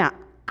 now,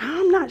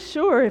 I'm not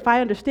sure if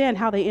I understand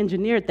how they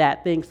engineered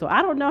that thing, so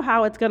I don't know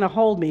how it's going to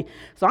hold me,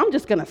 so I'm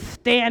just going to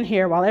stand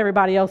here while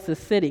everybody else is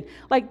sitting.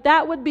 Like,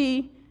 that would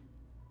be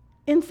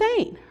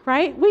insane,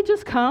 right? We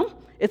just come,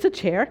 it's a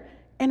chair,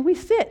 and we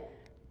sit.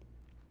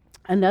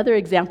 Another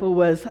example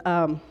was,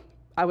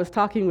 I was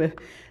talking with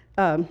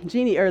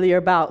Jeannie earlier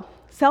about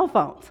cell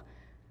phones.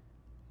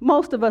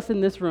 Most of us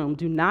in this room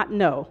do not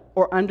know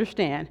or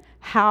understand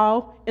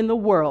how in the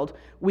world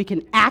we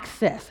can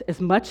access as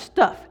much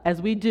stuff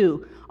as we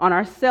do on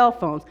our cell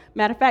phones.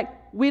 Matter of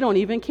fact, we don't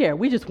even care.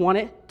 We just want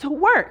it to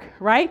work,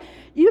 right?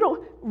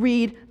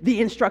 read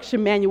the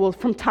instruction manuals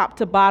from top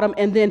to bottom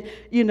and then,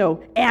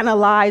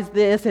 analyze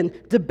this and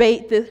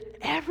debate this.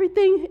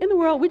 Everything in the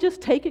world, we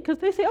just take it because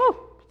they say,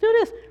 oh, do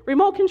this,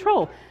 remote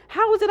control.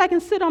 How is it I can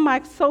sit on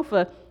my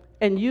sofa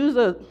and use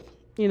a,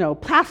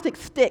 plastic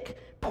stick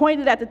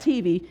pointed at the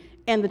TV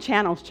and the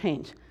channels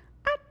change?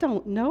 I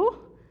don't know.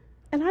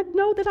 And I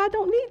know that I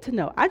don't need to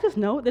know. I just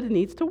know that it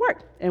needs to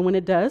work. And when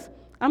it does,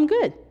 I'm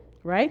good,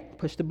 right?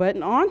 Push the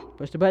button on,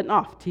 push the button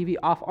off, TV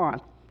off,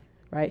 on,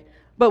 right?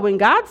 But when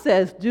God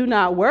says, do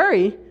not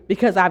worry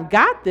because I've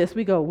got this,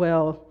 we go,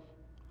 well,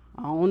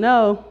 I don't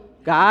know.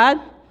 God,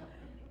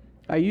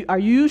 are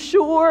you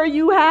sure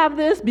you have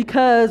this?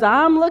 Because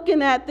I'm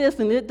looking at this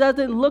and it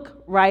doesn't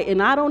look right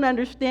and I don't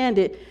understand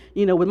it,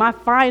 with my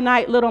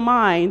finite little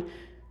mind.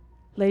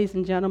 Ladies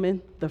and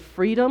gentlemen, the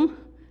freedom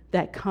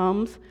that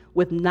comes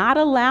with not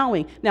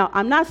allowing. Now,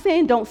 I'm not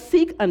saying don't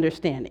seek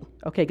understanding,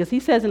 okay? Because he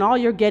says in all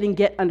you're getting,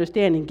 get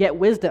understanding, get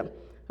wisdom,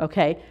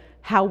 okay?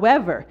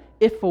 However,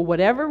 if for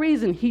whatever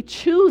reason he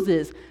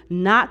chooses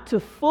not to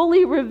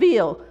fully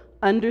reveal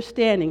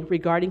understanding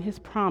regarding his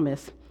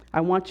promise,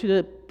 I want you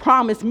to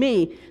promise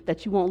me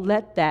that you won't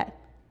let that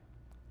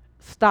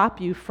stop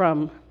you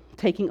from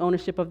taking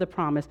ownership of the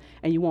promise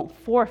and you won't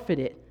forfeit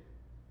it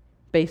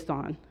based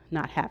on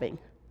not having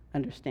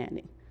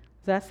understanding.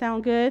 Does that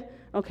sound good?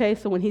 Okay,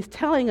 so when he's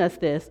telling us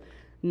this,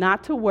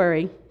 not to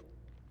worry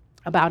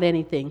about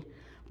anything,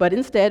 but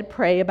instead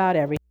pray about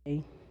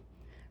everything.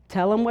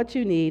 Tell him what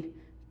you need,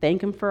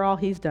 thank him for all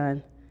he's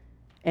done,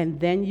 and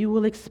then you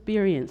will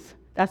experience,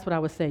 that's what I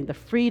was saying, the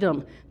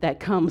freedom that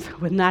comes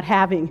with not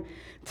having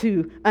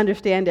to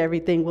understand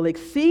everything will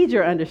exceed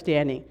your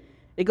understanding.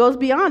 It goes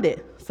beyond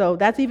it, so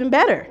that's even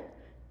better,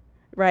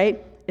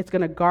 right? It's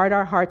going to guard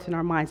our hearts and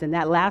our minds. And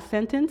that last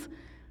sentence,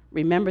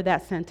 remember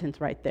that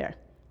sentence right there.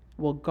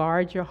 Will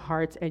guard your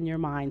hearts and your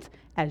minds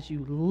as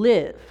you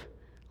live.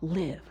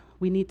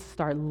 We need to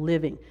start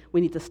living.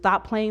 We need to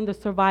stop playing the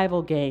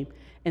survival game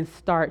and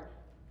start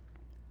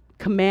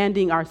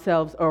commanding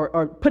ourselves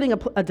or putting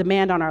a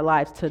demand on our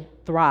lives to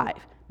thrive,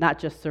 not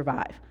just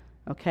survive,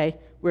 okay?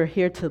 We're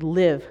here to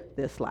live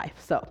this life.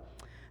 So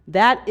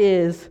that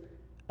is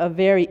a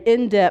very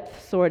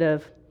in-depth sort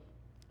of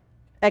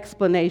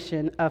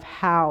explanation of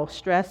how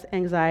stress,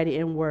 anxiety,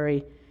 and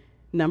worry,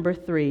 number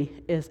 3,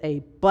 is a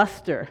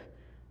buster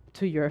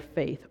to your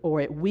faith,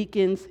 or it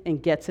weakens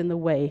and gets in the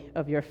way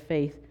of your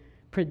faith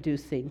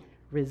producing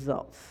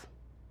results.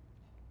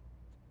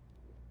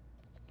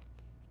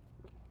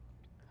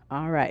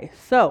 All right,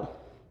 so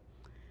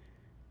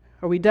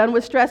are we done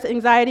with stress,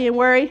 anxiety, and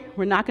worry?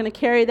 We're not going to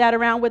carry that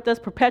around with us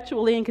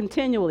perpetually and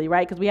continually,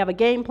 right? Because we have a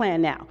game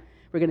plan now.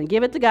 We're going to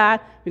give it to God,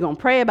 we're going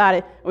to pray about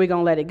it, and we're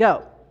going to let it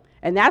go.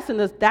 And that's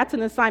an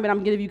assignment I'm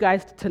going to give you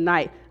guys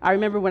tonight. I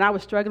remember when I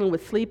was struggling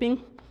with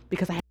sleeping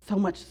because I had so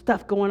much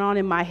stuff going on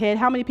in my head.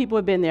 How many people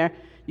have been there?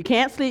 You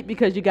can't sleep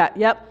because you got,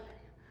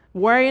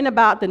 worrying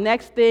about the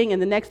next thing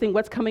and the next thing,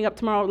 what's coming up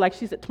tomorrow. Like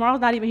she said,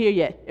 tomorrow's not even here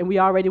yet, and we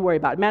already worry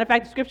about it. Matter of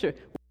fact, the scripture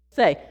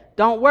say,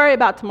 don't worry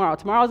about tomorrow.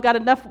 Tomorrow's got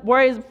enough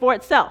worries for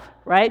itself,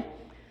 right?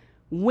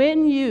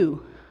 When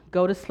you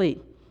go to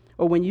sleep,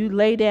 or when you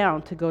lay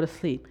down to go to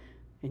sleep,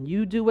 and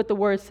you do what the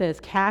word says,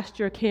 cast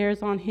your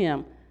cares on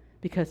him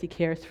because he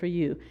cares for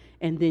you,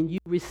 and then you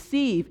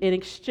receive in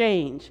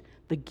exchange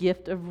the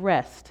gift of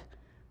rest.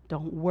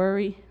 Don't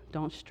worry,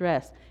 don't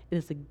stress. It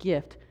is a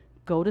gift.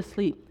 Go to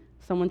sleep.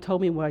 Someone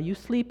told me, while you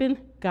sleeping,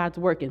 God's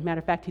working. Matter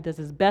of fact, he does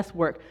his best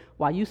work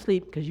while you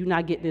sleep because you're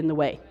not getting in the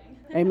way.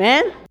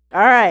 Amen?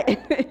 All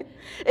right.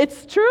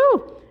 It's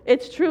true.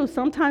 It's true.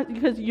 Sometimes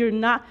because you're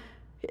not,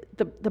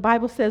 the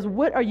Bible says,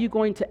 what are you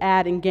going to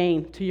add and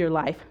gain to your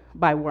life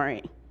by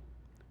worrying?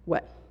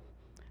 What?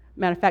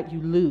 Matter of fact, you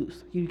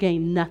lose. You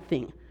gain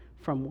nothing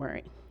from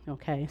worrying.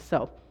 Okay?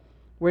 So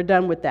we're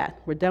done with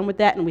that. We're done with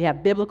that, and we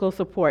have biblical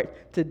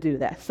support to do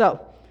that.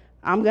 So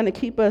I'm going to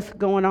keep us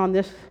going on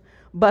this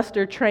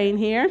buster train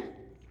here,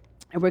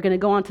 and we're going to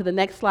go on to the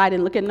next slide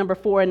and look at number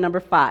 4 and number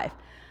 5.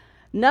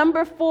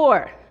 Number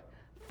 4,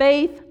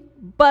 faith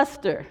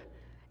buster,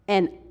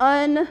 an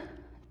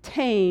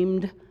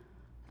untamed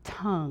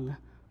tongue.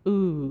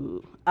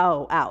 Ooh,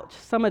 oh, ouch.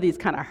 Some of these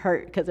kind of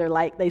hurt because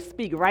they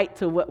speak right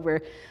to what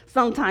we're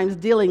sometimes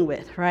dealing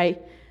with,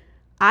 right?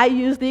 I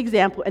use the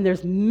example, and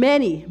there's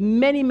many,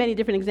 many, many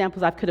different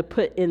examples I could have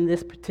put in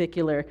this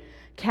particular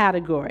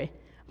category,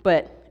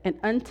 but an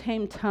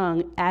untamed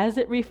tongue as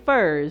it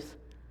refers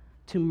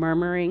to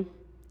murmuring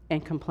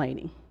and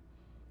complaining.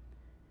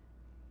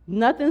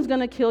 Nothing's going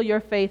to kill your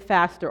faith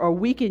faster or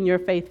weaken your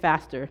faith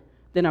faster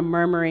than a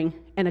murmuring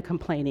and a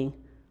complaining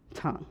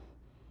tongue.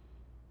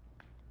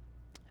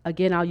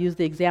 Again, I'll use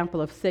the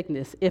example of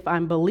sickness. If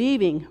I'm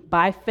believing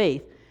by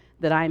faith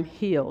that I'm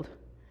healed,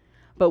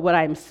 but what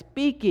I'm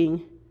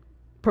speaking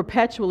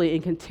perpetually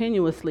and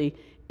continuously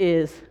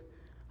is,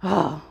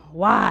 oh,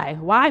 why?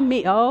 Why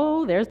me?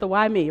 Oh, there's the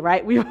why me,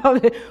 right?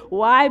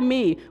 Why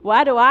me?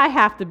 Why do I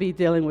have to be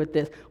dealing with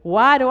this?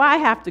 Why do I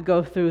have to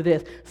go through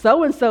this?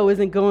 So-and-so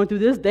isn't going through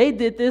this. They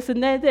did this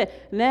and they did.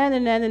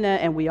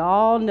 And we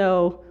all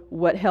know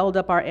what held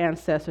up our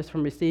ancestors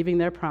from receiving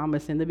their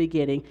promise in the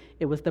beginning.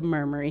 It was the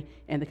murmuring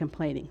and the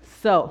complaining.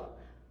 So,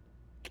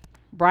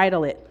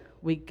 bridle it.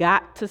 We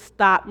got to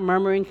stop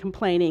murmuring,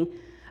 complaining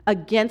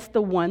against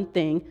the one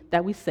thing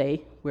that we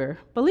say we're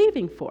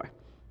believing for.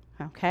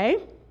 Okay?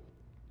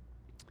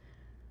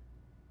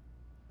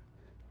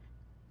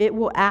 It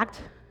will act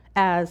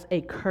as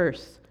a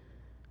curse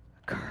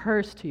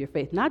to your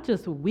faith. Not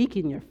just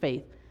weaken your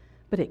faith,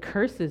 but it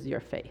curses your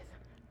faith,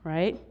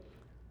 right?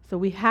 So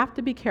we have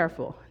to be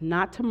careful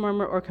not to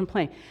murmur or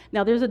complain.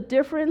 Now, there's a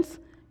difference.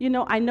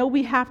 I know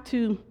we have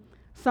to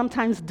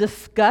sometimes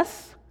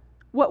discuss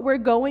what we're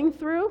going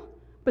through,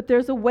 but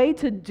there's a way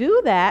to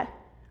do that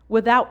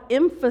without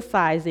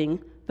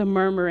emphasizing the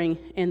murmuring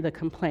and the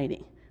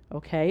complaining,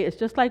 okay? It's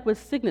just like with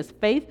sickness.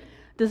 Faith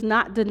does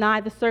not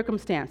deny the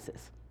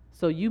circumstances.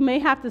 So you may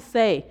have to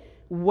say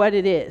what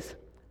it is,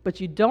 but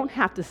you don't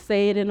have to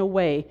say it in a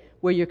way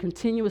where you're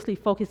continuously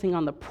focusing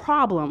on the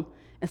problem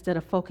instead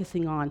of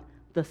focusing on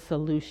the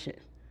solution,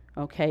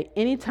 okay?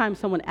 Anytime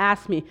someone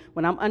asks me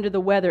when I'm under the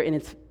weather and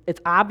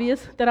it's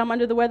obvious that I'm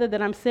under the weather,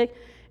 that I'm sick,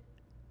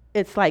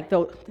 it's like,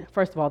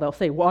 first of all, they'll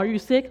say, well, are you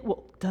sick?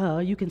 Well, duh,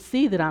 you can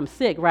see that I'm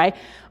sick, right?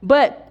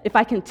 But if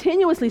I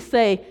continuously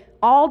say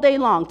all day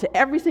long to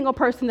every single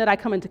person that I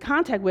come into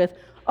contact with,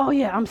 oh,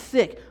 yeah, I'm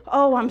sick.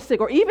 Oh, I'm sick.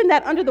 Or even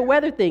that under the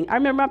weather thing. I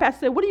remember my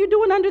pastor said, what are you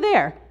doing under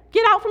there?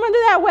 Get out from under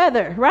that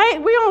weather,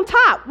 right? We're on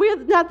top. We're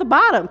not the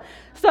bottom.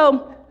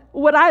 So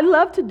what I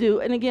love to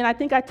do, and again, I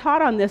think I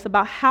taught on this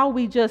about how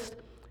we just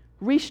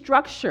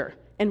restructure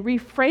and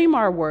reframe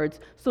our words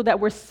so that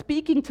we're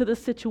speaking to the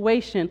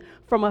situation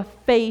from a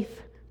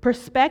faith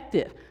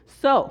perspective.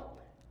 So,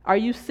 are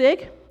you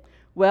sick?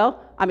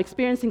 Well, I'm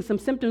experiencing some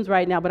symptoms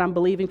right now, but I'm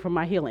believing for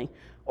my healing.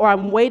 Or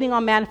I'm waiting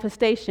on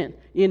manifestation,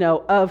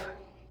 of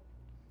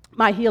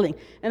my healing.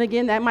 And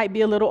again, that might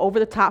be a little over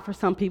the top for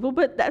some people,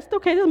 but that's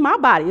okay. This is my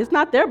body. It's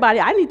not their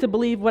body. I need to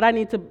believe what I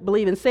need to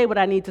believe and say what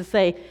I need to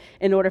say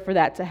in order for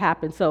that to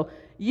happen. So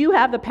you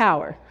have the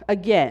power,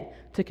 again,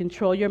 to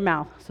control your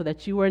mouth so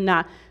that you are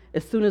not,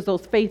 as soon as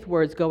those faith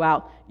words go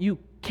out, you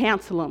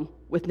cancel them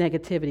with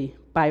negativity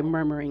by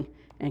murmuring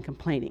and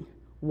complaining.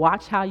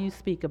 Watch how you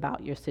speak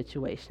about your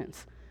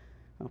situations,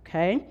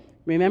 okay?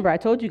 Remember, I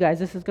told you guys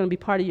this is going to be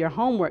part of your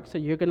homework, so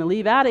you're going to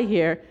leave out of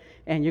here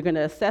and you're going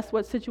to assess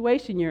what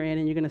situation you're in,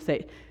 and you're going to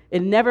say,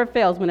 it never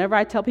fails. Whenever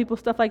I tell people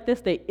stuff like this,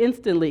 they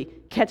instantly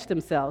catch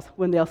themselves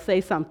when they'll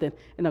say something,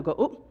 and they'll go,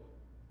 oop.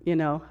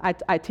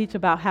 I teach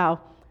about how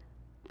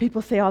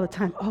people say all the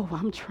time, oh,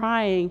 I'm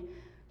trying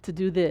to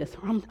do this,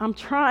 or I'm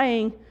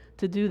trying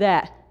to do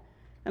that.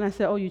 And I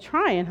said, oh, you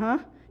trying, huh?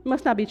 You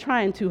must not be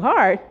trying too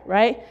hard,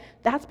 right?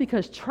 That's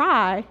because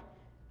try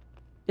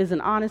is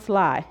an honest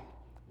lie.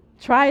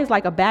 Try is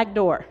like a back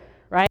door,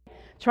 right?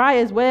 Try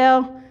is,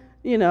 well,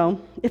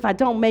 if I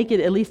don't make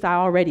it, at least I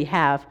already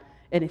have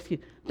an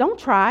excuse. Don't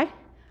try.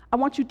 I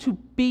want you to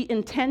be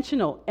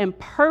intentional and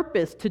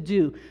purpose to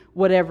do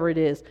whatever it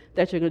is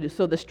that you're going to do.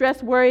 So the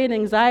stress, worry, and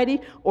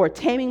anxiety, or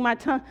taming my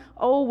tongue,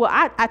 oh, well,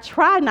 I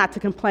try not to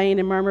complain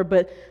and murmur,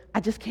 but I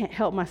just can't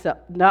help myself.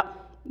 No.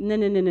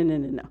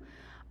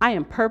 I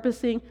am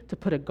purposing to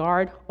put a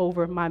guard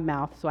over my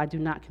mouth so I do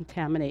not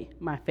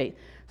contaminate my faith.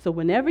 So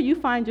whenever you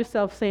find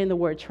yourself saying the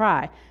word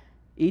try,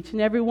 each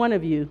and every one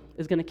of you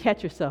is going to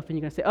catch yourself, and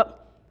you're going to say, oh,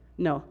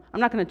 no, I'm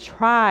not going to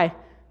try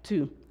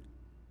to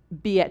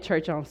be at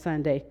church on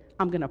Sunday.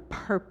 I'm going to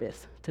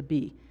purpose to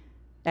be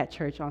at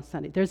church on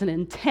Sunday. There's an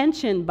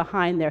intention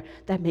behind there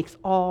that makes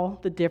all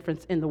the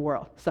difference in the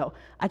world. So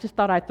I just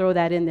thought I'd throw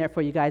that in there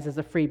for you guys as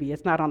a freebie.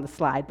 It's not on the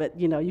slide, but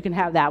you can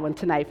have that one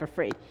tonight for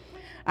free.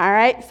 All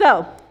right,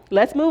 so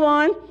let's move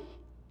on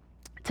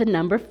to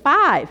number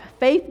 5,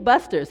 faith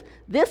busters.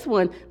 This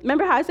one,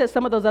 remember how I said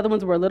some of those other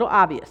ones were a little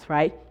obvious,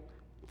 right?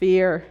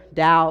 Fear,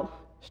 doubt,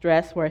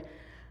 stress. Where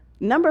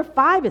number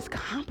 5 is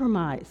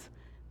compromise.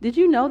 Did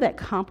you know that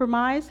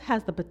compromise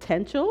has the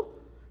potential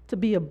to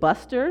be a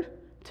buster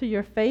to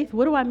your faith?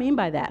 What do I mean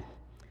by that?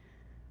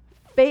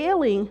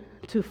 Failing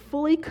to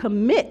fully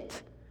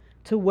commit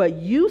to what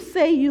you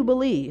say you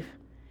believe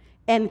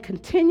and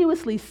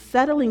continuously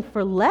settling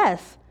for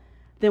less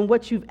than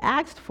what you've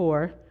asked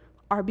for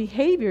are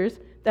behaviors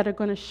that are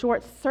going to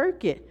short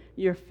circuit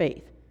your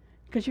faith,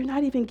 because you're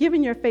not even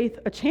giving your faith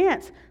a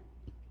chance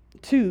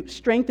to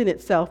strengthen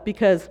itself,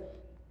 because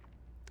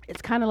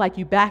it's kind of like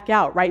you back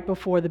out right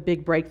before the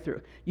big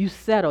breakthrough. You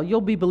settle. You'll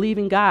be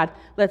believing God,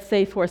 let's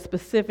say, for a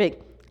specific,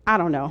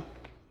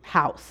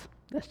 house.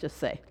 Let's just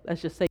say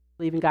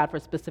believing God for a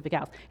specific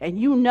house. And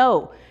you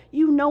know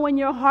in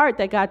your heart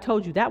that God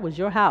told you that was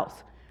your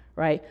house,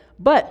 right?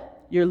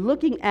 But you're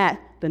looking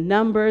at the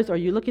numbers, or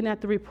you're looking at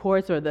the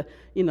reports, or the,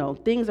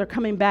 things are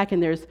coming back,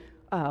 and there's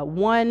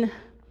one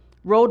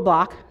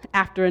roadblock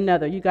after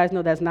another. You guys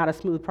know that's not a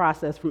smooth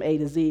process from A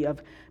to Z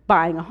of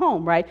buying a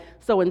home, right?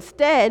 So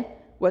instead,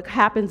 what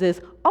happens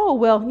is, oh,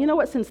 well, you know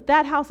what, since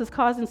that house is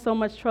causing so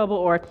much trouble,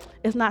 or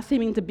it's not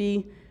seeming to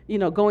be,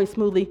 going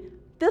smoothly,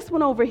 this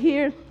one over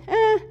here,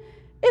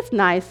 it's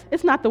nice.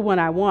 It's not the one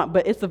I want,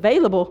 but it's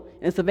available.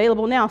 It's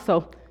available now,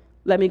 so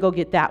let me go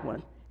get that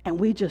one. and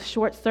we just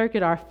short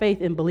circuit our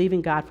faith in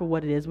believing God for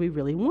what it is we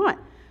really want.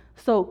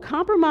 So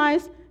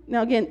compromise,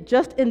 now again,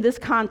 just in this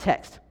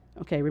context,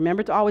 okay,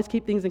 remember to always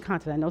keep things in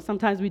context. I know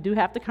sometimes we do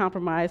have to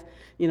compromise,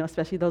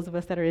 especially those of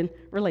us that are in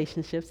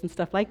relationships and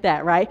stuff like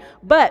that, right?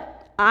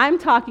 But I'm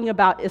talking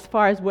about as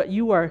far as what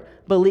you are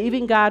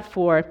believing God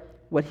for,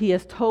 what he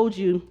has told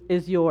you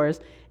is yours,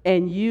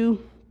 and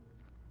you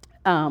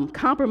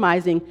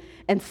compromising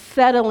and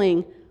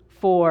settling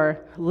for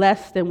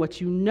less than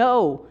what you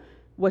know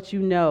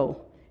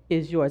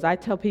is yours. I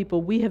tell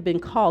people we have been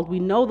called, we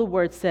know the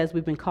word says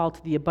we've been called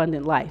to the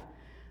abundant life,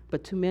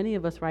 but too many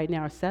of us right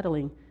now are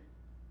settling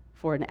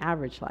for an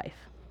average life,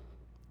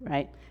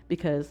 right?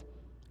 Because,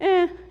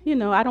 I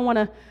don't want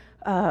to,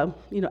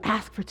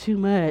 ask for too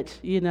much,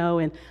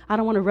 and I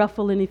don't want to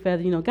ruffle any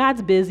feathers.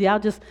 God's busy. I'll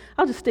just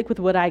stick with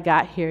what I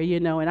got here,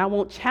 and I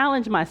won't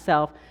challenge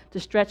myself to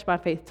stretch my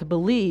faith to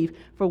believe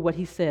for what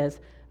he says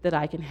that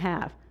I can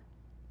have.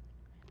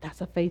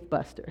 That's a faith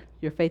buster.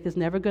 Your faith is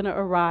never going to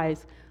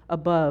arise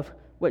above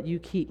what you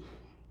keep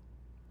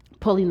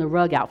pulling the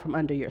rug out from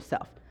under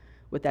yourself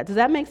with that. Does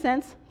that make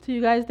sense to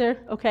you guys there?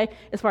 Okay?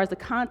 As far as the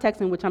context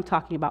in which I'm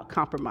talking about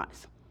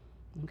compromise.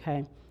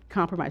 Okay?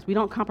 Compromise. We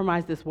don't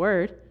compromise this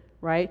word,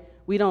 right?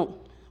 We don't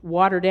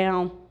water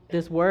down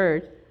this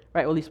word,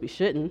 right? Or at least we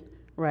shouldn't,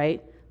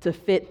 right? To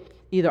fit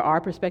either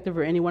our perspective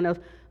or anyone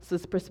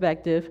else's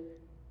perspective.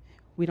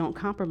 We don't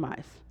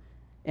compromise.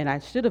 And I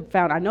should have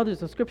found, I know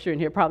there's a scripture in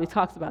here that probably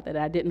talks about that.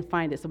 I didn't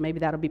find it, so maybe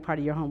that'll be part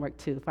of your homework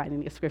too,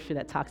 finding a scripture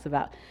that talks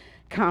about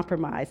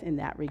compromise in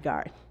that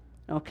regard.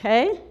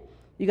 Okay?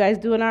 You guys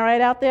doing all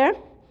right out there?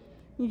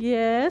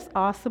 Yes,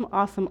 awesome,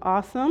 awesome,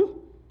 awesome.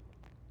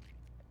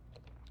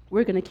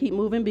 We're going to keep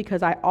moving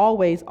because I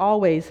always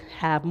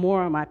have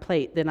more on my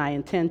plate than I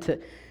intend to,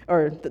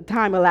 or the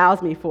time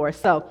allows me for.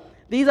 So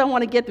these I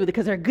want to get through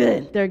because they're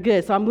good. They're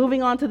good. So I'm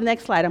moving on to the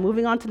next slide. I'm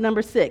moving on to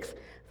number 6,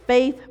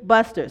 faith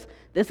busters.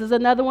 This is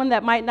another one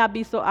that might not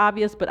be so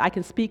obvious, but I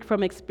can speak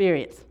from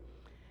experience.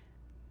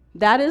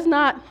 That is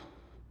not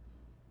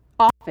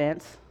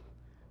offense,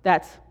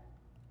 that's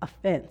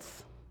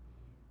offense.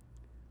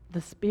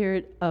 The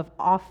spirit of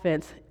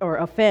offense,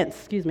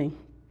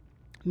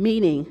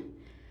 meaning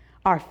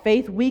our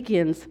faith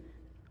weakens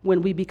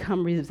when we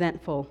become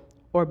resentful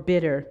or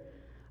bitter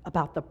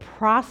about the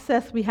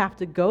process we have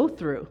to go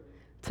through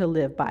to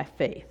live by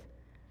faith,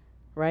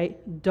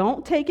 right?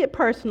 Don't take it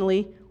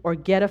personally or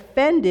get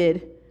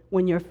offended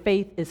when your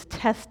faith is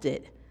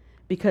tested,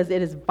 because it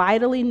is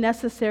vitally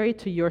necessary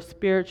to your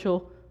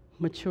spiritual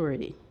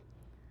maturity.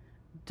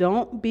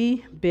 Don't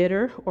be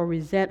bitter or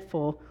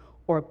resentful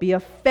or be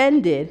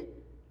offended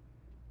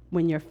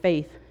when your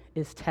faith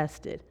is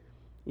tested.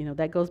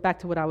 That goes back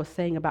to what I was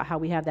saying about how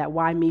we have that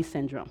why me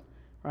syndrome,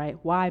 right?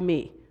 Why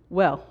me?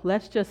 Well,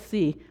 let's just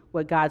see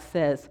what God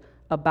says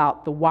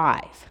about the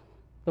whys.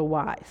 The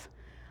whys.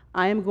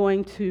 I am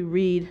going to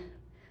read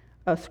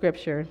a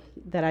scripture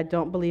that I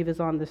don't believe is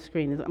on the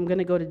screen. I'm going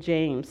to go to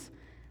James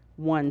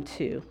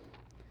 1:2.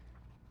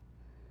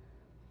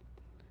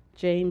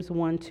 James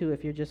 1:2,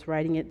 if you're just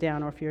writing it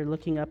down or if you're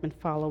looking up and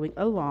following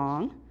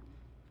along.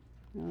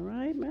 All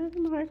right, Mark,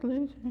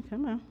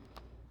 come on.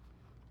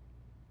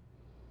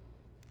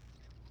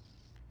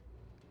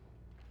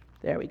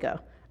 There we go.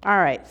 All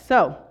right,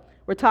 so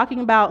we're talking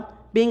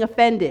about being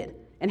offended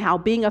and how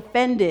being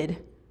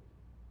offended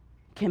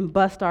can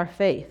bust our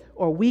faith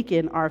or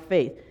weaken our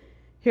faith.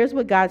 Here's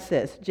what God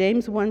says,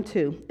 James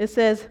 1:2. It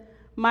says,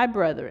 my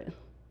brethren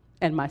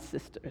and my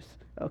sisters,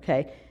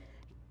 okay,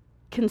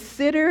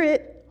 consider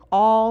it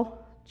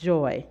all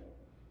joy.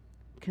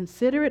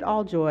 Consider it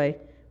all joy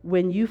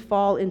when you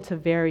fall into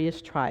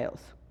various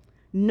trials,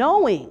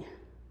 knowing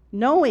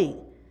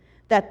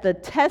that the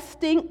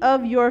testing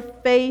of your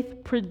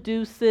faith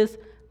produces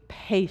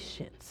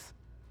patience.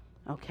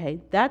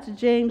 Okay, that's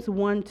James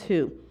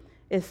 1:2.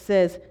 It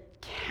says,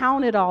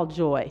 count it all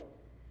joy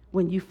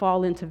when you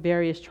fall into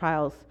various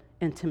trials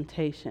and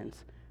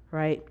temptations,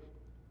 right?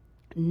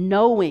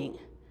 Knowing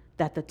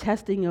that the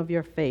testing of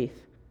your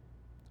faith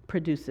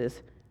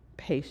produces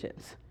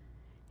patience.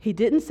 He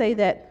didn't say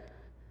that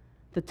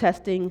the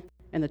testing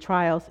and the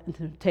trials and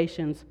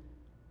temptations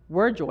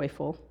were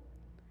joyful.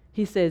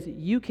 He says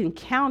you can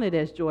count it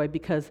as joy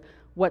because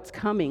what's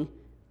coming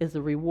is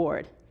a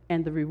reward,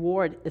 and the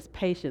reward is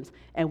patience.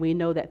 And we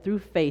know that through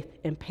faith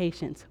and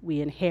patience, we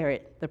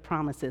inherit the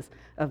promises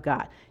of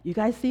God. You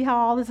guys see how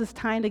all this is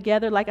tying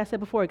together? Like I said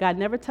before, God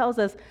never tells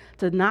us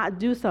to not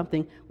do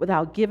something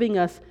without giving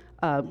us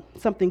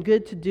something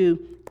good to do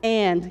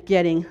and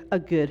getting a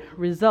good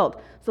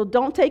result. So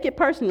don't take it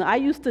personally. I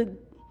used to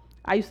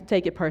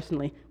take it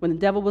personally. When the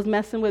devil was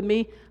messing with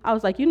me, I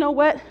was like, you know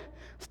what?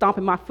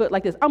 Stomping my foot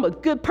like this. I'm a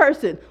good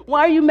person.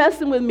 Why are you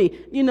messing with me?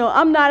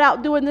 I'm not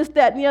out doing this,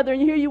 that, and the other,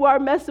 and here you are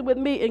messing with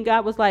me. And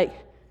God was like,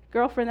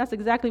 girlfriend, that's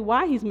exactly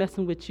why he's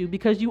messing with you,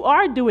 because you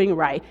are doing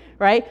right?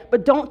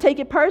 But don't take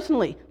it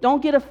personally.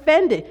 Don't get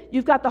offended.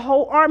 You've got the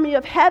whole army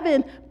of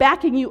heaven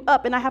backing you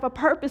up, and I have a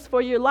purpose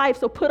for your life.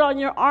 So put on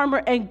your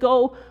armor and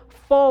go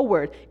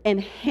forward and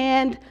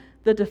hand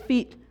the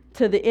defeat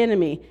to the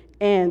enemy.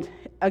 And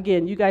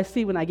again, you guys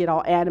see when I get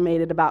all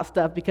animated about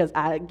stuff because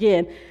I've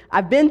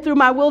been through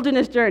my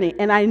wilderness journey,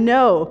 and I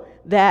know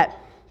that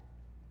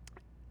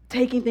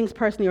taking things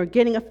personally or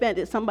getting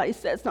offended, somebody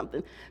said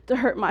something to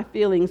hurt my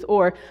feelings,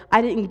 or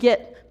I didn't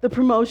get the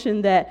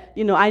promotion that,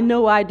 I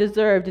know I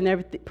deserved and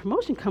everything.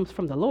 Promotion comes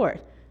from the Lord.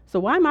 So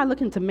why am I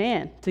looking to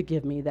man to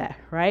give me that,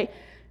 right?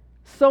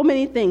 So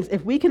many things.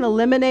 If we can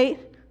eliminate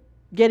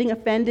getting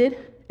offended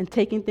and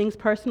taking things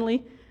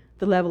personally,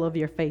 the level of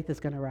your faith is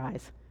going to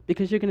rise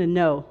because you're going to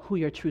know who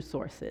your true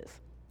source is.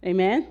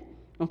 Amen?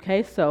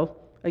 Okay, so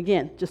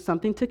again, just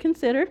something to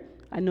consider.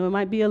 I know it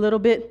might be a little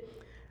bit,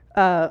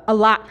 a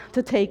lot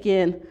to take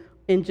in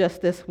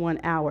just this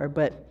 1 hour,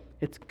 but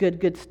it's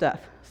good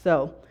stuff.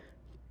 So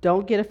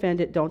don't get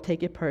offended. Don't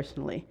take it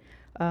personally.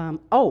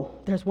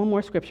 There's one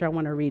more scripture I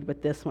want to read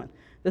with this one.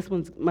 This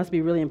one must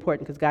be really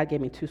important because God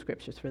gave me 2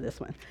 scriptures for this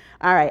one.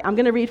 All right, I'm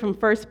going to read from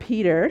 1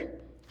 Peter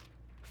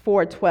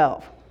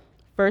 4:12.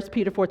 1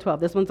 Peter 4:12.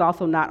 This one's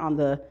also not on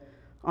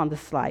the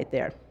slide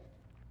there.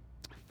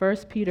 1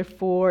 Peter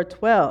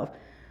 4:12.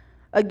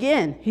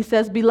 Again, he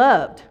says,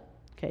 beloved.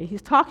 Okay,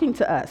 he's talking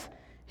to us.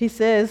 He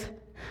says,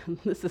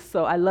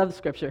 I love the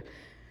scripture.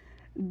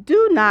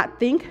 Do not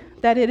think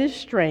that it is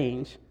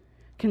strange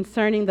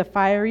concerning the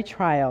fiery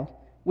trial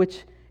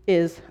which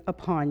is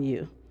upon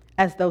you,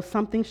 as though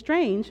something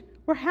strange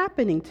were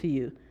happening to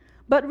you.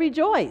 But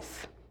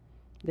rejoice.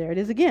 There it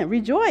is again.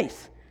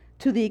 Rejoice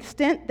to the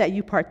extent that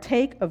you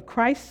partake of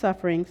Christ's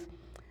sufferings,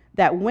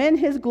 that when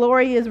his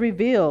glory is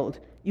revealed,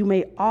 you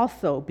may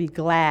also be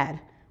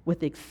glad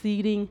with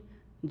exceeding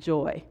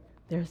joy.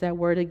 There's that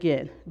word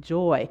again,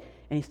 joy.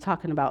 And he's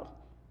talking about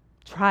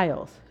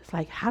trials. It's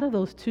like, how do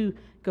those two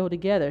go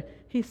together?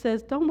 He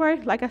says, don't worry.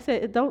 Like I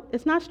said,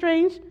 it's not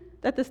strange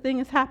that this thing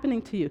is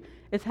happening to you.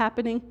 It's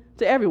happening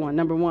to everyone.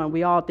 Number one,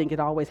 we all think it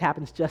always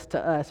happens just to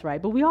us,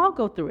 right? But we all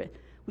go through it.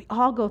 We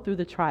all go through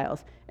the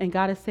trials. And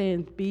God is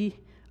saying, be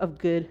of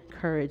good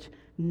courage.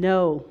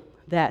 Know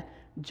that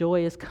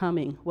joy is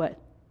coming,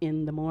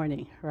 in the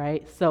morning,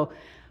 right? So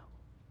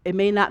it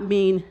may not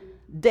mean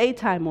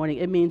daytime morning.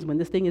 It means when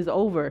this thing is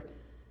over,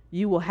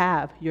 you will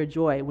have your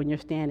joy when you're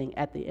standing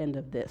at the end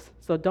of this.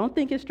 So don't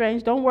think it's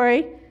strange. Don't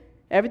worry.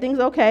 Everything's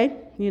okay.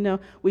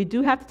 We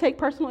do have to take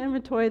personal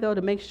inventory, though,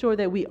 to make sure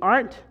that we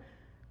aren't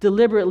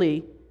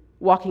deliberately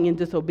walking in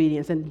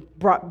disobedience and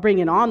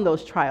bringing on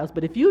those trials.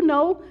 But if you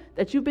know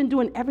that you've been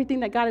doing everything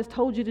that God has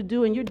told you to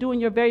do and you're doing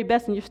your very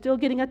best and you're still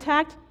getting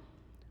attacked,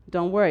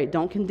 don't worry.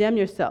 Don't condemn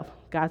yourself.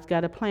 God's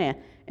got a plan,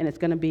 and it's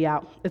going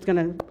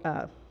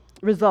to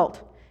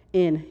result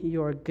in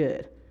your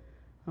good.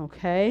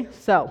 Okay?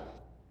 So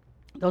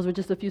those were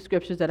just a few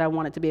scriptures that I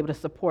wanted to be able to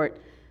support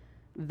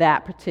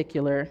that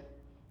particular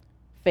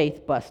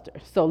faith buster.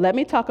 So let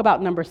me talk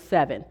about number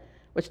 7,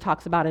 which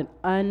talks about an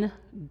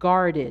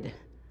unguarded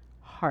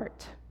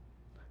heart.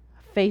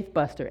 Faith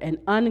buster, an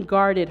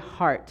unguarded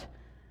heart.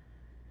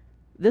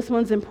 This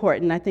one's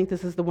important. I think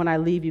this is the one I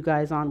leave you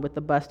guys on with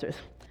the busters.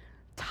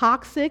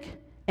 Toxic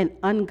and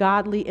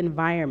ungodly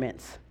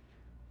environments,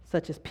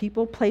 such as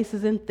people,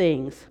 places, and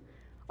things,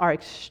 are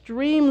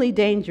extremely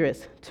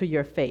dangerous to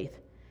your faith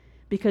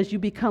because you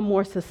become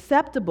more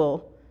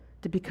susceptible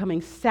to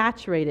becoming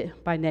saturated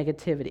by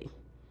negativity.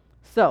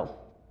 So,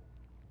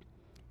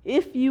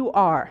 if you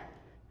are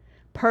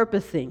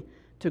purposing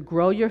to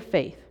grow your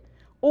faith,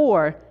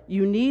 or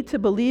you need to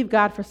believe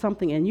God for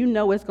something and you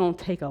know it's going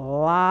to take a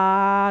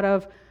lot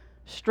of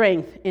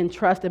strength in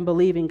trust and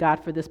believing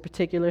God for this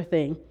particular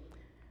thing,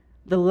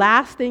 the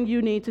last thing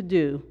you need to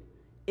do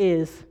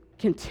is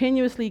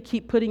continuously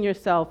keep putting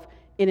yourself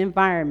in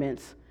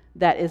environments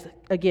that is,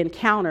 again,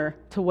 counter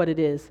to what it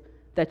is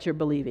that you're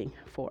believing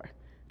for.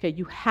 Okay,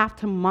 you have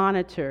to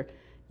monitor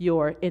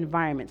your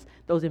environments.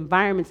 Those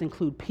environments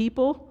include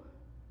people,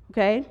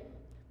 okay?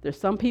 There's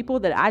some people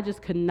that I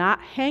just could not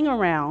hang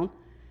around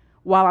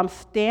while I'm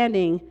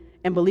standing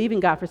and believing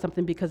God for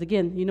something because,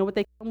 again, you know what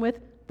they come with?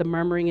 The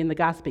murmuring and the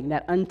gossiping,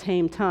 that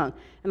untamed tongue.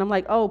 And I'm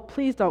like, oh,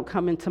 please don't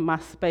come into my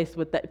space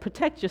with that.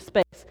 Protect your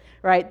space,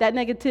 right? That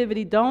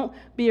negativity, don't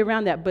be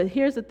around that. But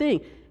here's the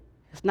thing.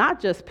 It's not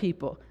just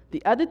people.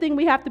 The other thing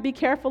we have to be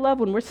careful of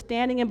when we're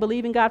standing and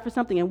believing God for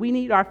something and we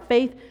need our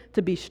faith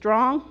to be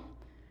strong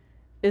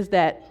is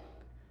that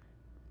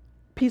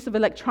piece of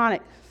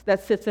electronics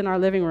that sits in our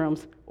living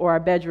rooms or our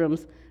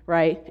bedrooms,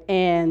 right?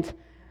 And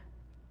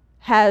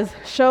has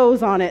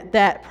shows on it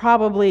that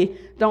probably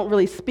don't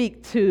really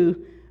speak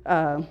to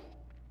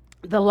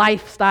the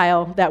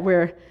lifestyle that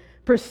we're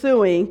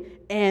pursuing,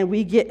 and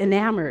we get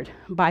enamored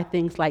by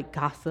things like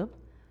gossip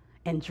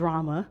and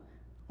drama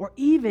or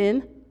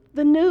even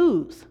the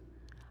news.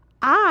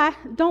 I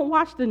don't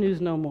watch the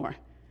news no more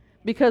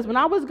because when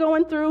I was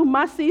going through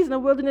my season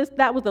of wilderness,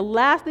 that was the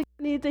last thing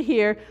I needed to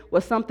hear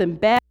was something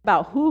bad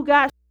about who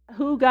got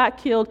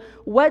killed,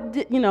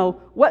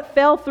 what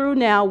fell through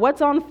now,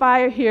 what's on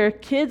fire here,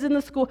 kids in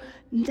the school,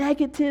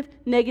 negative.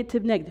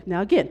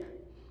 Now again,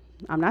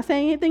 I'm not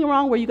saying anything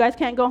wrong where you guys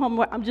can't go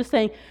home. I'm just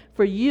saying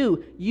for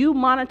you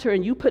monitor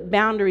and you put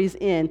boundaries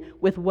in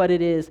with what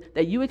it is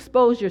that you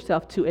expose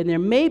yourself to. And there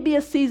may be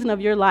a season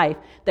of your life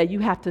that you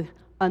have to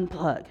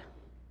unplug,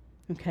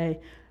 okay?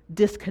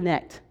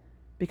 Disconnect,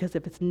 because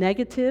if it's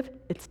negative,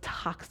 it's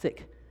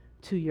toxic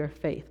to your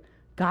faith.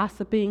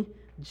 Gossiping,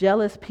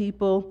 jealous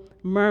people,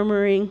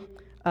 murmuring,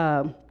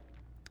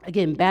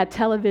 again, bad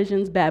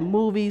televisions, bad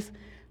movies,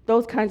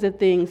 those kinds of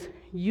things,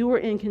 you are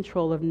in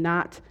control of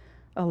not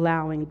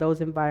allowing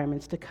those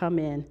environments to come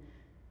in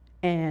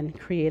and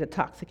create a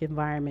toxic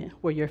environment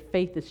where your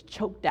faith is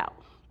choked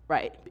out,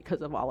 right,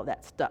 because of all of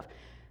that stuff.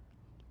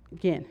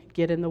 Again,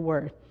 get in the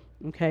Word,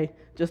 okay?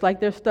 Just like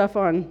there's stuff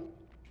on,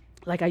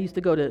 like I used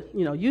to go to,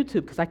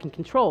 YouTube because I can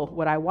control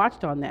what I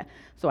watched on that.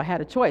 So I had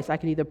a choice. I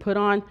could either put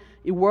on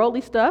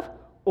worldly stuff,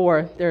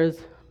 or there's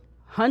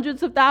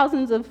hundreds of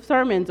thousands of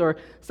sermons or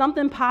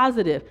something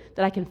positive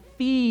that I can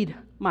feed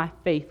my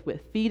faith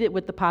with. Feed it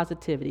with the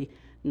positivity,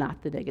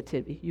 not the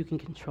negativity. You can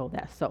control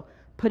that. So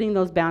putting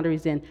those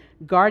boundaries in,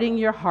 guarding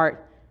your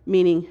heart,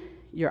 meaning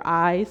your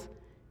eyes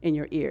and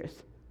your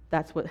ears.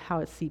 That's how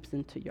it seeps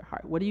into your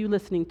heart. What are you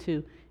listening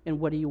to and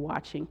what are you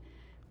watching?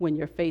 When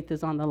your faith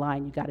is on the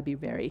line, you got to be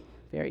very,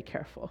 very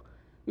careful.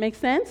 Make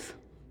sense?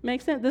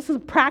 Make sense? This is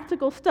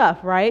practical stuff,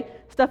 right?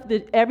 Stuff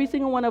that every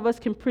single one of us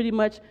can pretty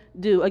much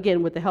do.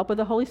 Again, with the help of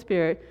the Holy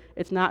Spirit,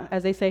 it's not,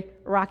 as they say,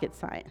 rocket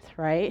science,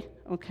 right?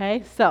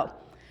 Okay? So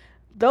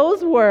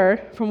those were,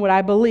 from what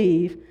I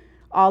believe,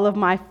 all of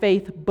my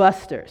faith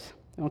busters.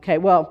 Okay?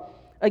 Well,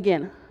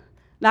 again,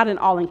 not an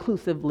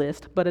all-inclusive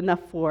list, but enough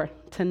for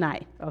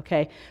tonight,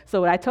 okay?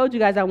 So what I told you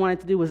guys I wanted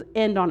to do was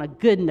end on a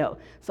good note.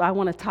 So I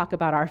want to talk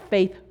about our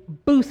faith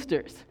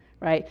boosters,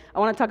 right? I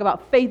want to talk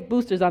about faith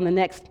boosters on the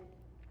next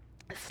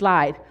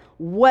slide.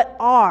 What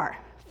are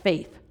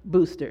faith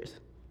boosters?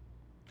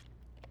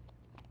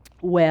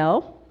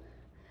 Well,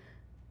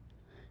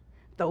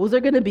 those are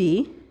going to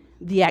be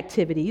the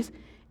activities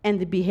and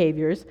the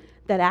behaviors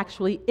that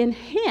actually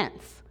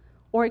enhance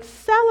or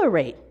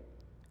accelerate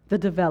the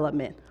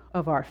development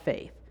of our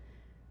faith,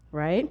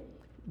 right?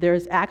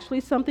 There's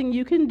actually something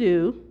you can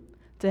do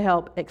to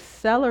help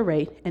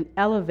accelerate and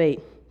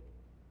elevate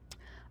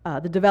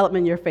the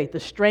development of your faith, the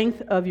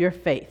strength of your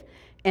faith.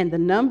 And the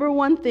number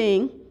one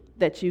thing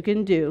that you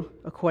can do,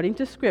 according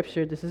to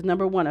Scripture, this is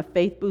number one, a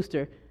faith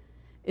booster,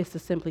 is to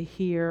simply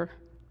hear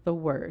the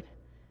Word.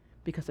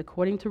 Because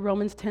according to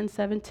Romans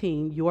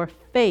 10:17, your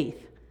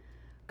faith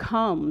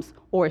comes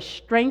or is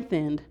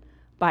strengthened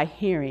by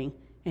hearing,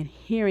 and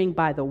hearing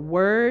by the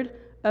Word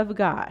of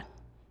God,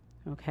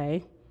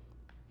 okay?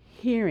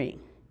 Hearing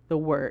the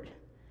Word.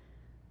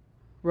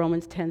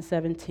 Romans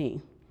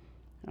 10:17.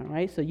 All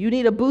right, so you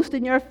need a boost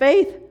in your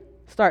faith,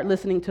 start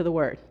listening to the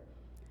Word.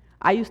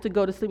 I used to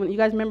go to sleep. You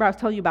guys remember I was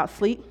telling you about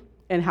sleep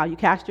and how you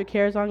cast your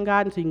cares on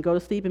God and so you can go to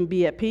sleep and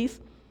be at peace?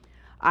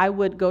 I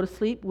would go to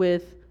sleep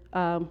with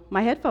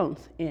my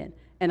headphones in,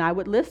 and I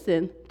would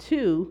listen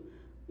to,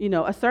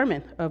 a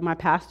sermon of my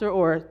pastor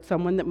or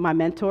someone, that my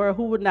mentor, or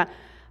who would not.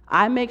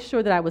 I make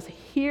sure that I was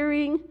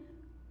hearing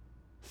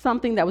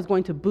something that was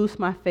going to boost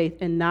my faith,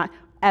 and not,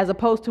 as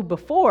opposed to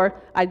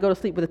before, I'd go to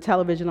sleep with a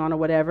television on or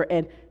whatever,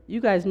 and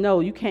you guys know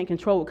you can't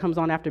control what comes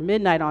on after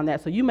midnight on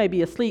that, so you may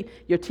be asleep,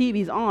 your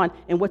TV's on,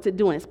 and what's it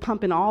doing? It's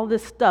pumping all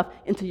this stuff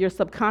into your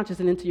subconscious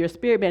and into your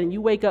spirit man, and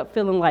you wake up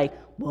feeling like,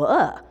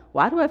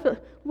 why do I feel?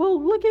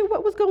 Well, look at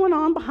what was going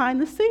on behind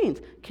the scenes.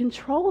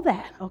 Control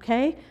that,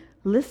 okay?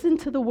 Listen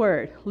to the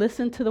Word.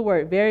 Listen to the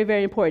Word. Very,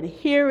 very important.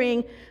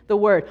 Hearing the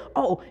Word.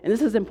 Oh, and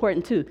this is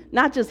important too.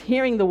 Not just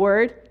hearing the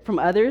Word from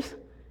others.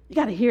 You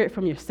got to hear it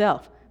from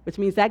yourself, which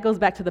means that goes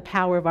back to the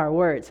power of our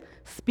words.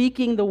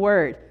 Speaking the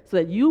Word so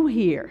that you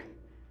hear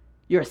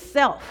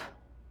yourself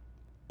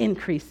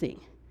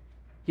increasing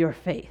your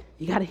faith.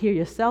 You got to hear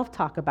yourself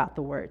talk about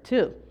the Word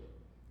too,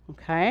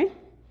 okay?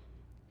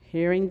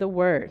 Hearing the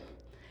Word.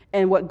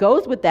 And what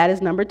goes with that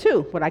is number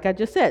 2, what like I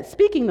just said,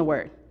 speaking the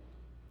Word.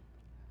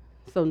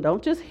 So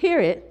don't just hear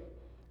it,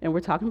 and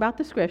we're talking about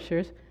the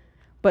Scriptures,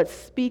 but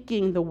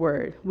speaking the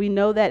Word. We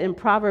know that in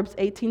Proverbs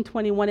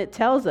 18:21, it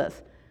tells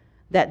us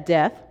that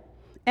death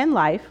and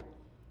life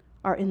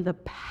are in the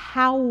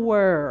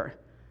power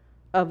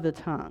of the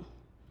tongue.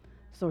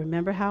 So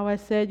remember how I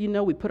said,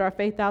 we put our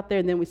faith out there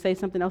and then we say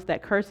something else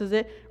that curses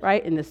it,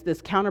 right? And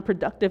this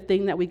counterproductive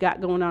thing that we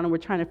got going on, and we're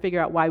trying to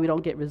figure out why we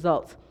don't get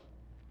results.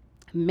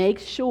 Make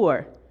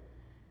sure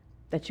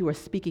that you are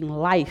speaking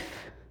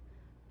life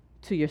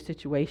to your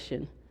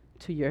situation,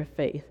 to your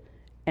faith,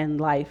 and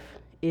life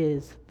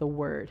is the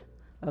Word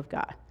of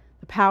God.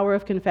 The power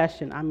of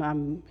confession.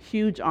 I'm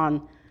huge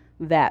on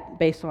that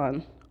based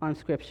on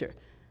Scripture.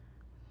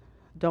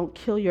 Don't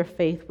kill your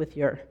faith with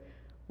your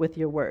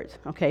words.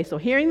 Okay, so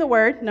hearing the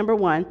Word, number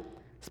 1.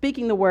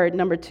 Speaking the Word,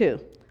 number 2.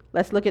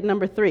 Let's look at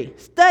number 3.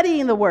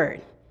 Studying the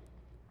Word.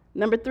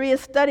 Number 3 is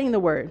studying the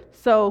Word.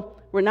 So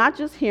we're not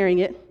just hearing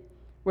it.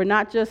 We're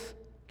not just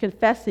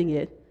confessing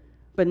it.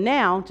 But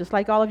now, just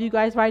like all of you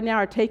guys right now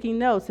are taking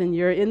notes and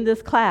you're in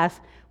this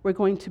class, we're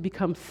going to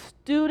become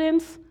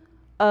students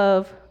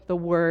of the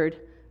Word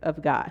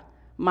of God.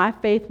 My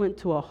faith went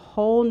to a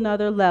whole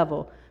nother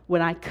level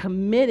when I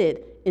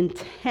committed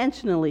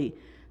intentionally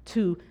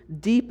to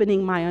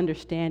deepening my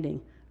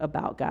understanding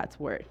about God's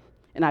Word.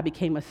 and I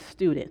became a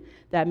student.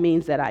 That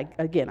means that I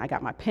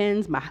got my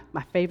pens, my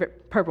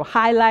favorite purple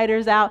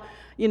highlighters out,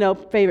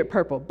 favorite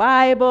purple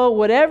Bible,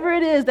 whatever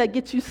it is that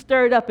gets you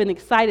stirred up and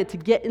excited to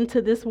get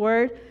into this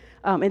word.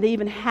 And they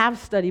even have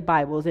study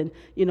Bibles. And,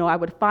 I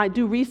would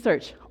do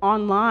research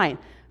online.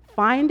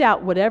 Find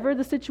out whatever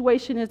the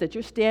situation is that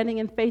you're standing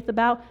in faith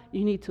about,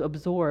 you need to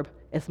absorb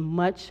as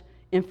much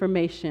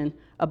information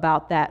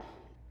about that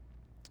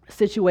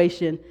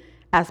situation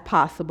as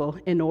possible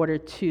in order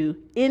to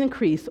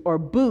increase or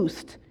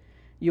boost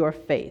your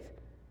faith.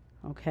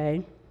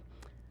 Okay?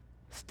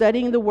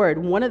 Studying the word.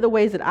 One of the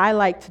ways that I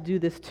like to do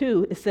this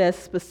too, it says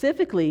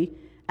specifically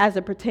as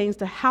it pertains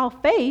to how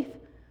faith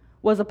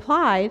was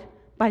applied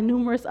by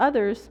numerous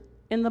others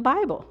in the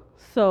Bible.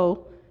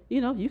 So,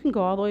 you can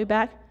go all the way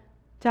back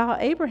to how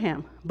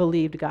Abraham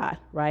believed God,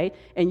 right?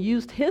 And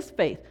used his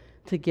faith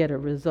to get a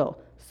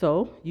result.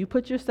 So you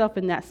put yourself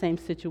in that same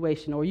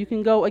situation. Or you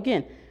can go,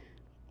 again,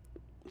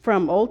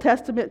 from Old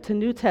Testament to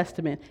New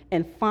Testament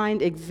and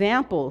find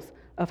examples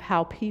of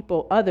how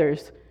people,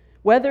 others,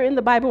 whether in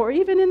the Bible or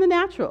even in the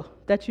natural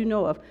that you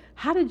know of,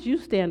 how did you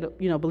stand,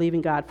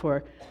 believing God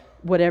for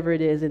whatever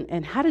it is,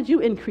 and how did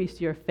you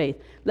increase your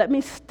faith? Let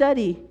me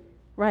study,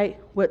 right,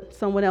 what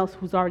someone else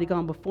who's already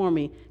gone before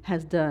me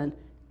has done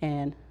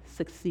and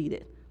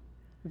succeeded.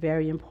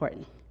 Very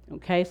important.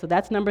 Okay, so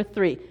that's number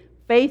 3.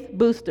 Faith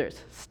boosters.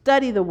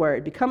 Study the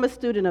word. Become a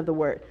student of the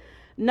word.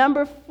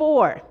 Number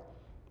 4,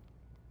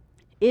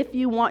 if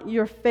you want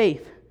your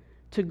faith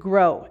to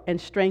grow and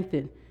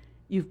strengthen,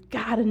 you've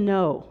got to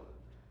know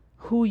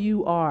who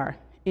you are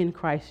in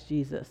Christ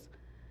Jesus.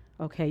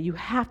 Okay, you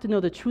have to know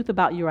the truth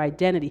about your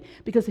identity,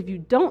 because if you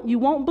don't, you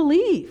won't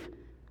believe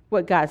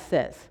what God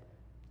says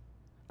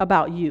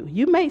about you.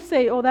 You may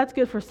say, oh, that's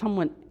good for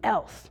someone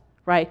else,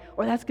 right?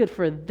 Or that's good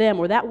for them,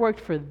 or that worked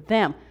for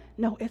them.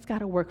 No, it's got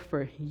to work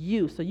for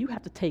you. So you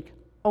have to take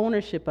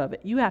ownership of it.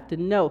 You have to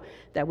know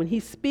that when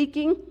he's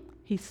speaking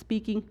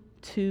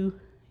to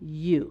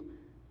you.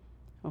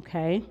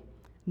 Okay?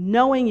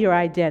 Knowing your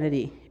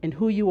identity and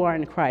who you are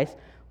in Christ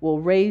will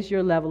raise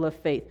your level of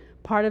faith.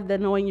 Part of the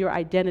knowing your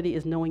identity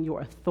is knowing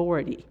your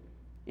authority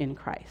in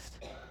Christ.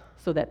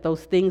 So that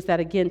those things that,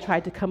 again,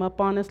 tried to come up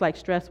on us, like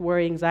stress,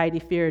 worry, anxiety,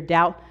 fear,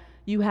 doubt,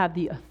 you have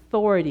the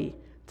authority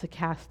to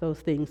cast those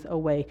things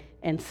away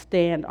and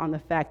stand on the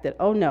fact that,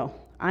 oh no,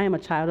 I am a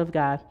child of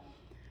God.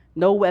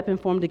 No weapon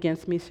formed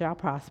against me shall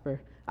prosper.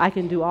 I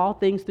can do all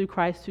things through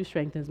Christ who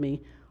strengthens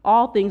me.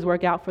 All things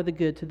work out for the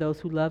good to those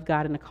who love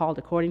God and are called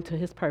according to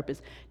his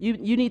purpose. You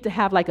need to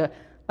have like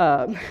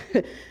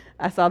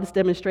I saw this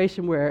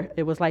demonstration where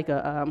it was like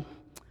an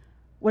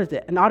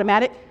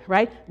automatic,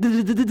 right?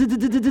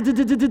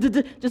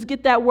 Just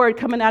get that word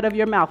coming out of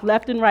your mouth,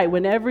 left and right.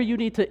 Whenever you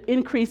need to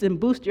increase and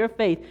boost your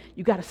faith,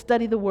 you got to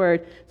study the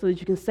word so that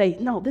you can say,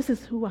 no, this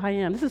is who I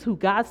am. This is who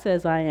God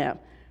says I am,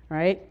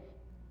 right?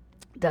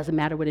 Doesn't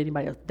matter what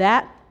anybody else.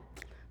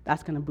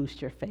 That's going to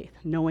boost your faith,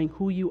 knowing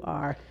who you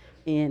are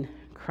in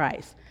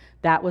Christ.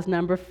 That was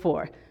number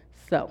 4.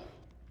 So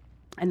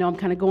I know I'm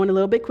kind of going a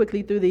little bit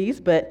quickly through these,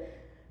 but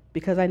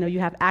because I know you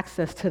have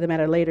access to them at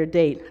a later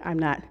date, I'm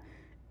not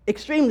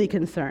extremely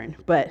concerned,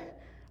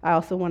 but I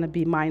also want to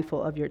be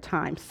mindful of your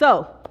time.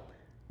 So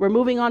we're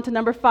moving on to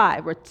number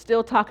 5. We're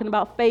still talking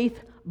about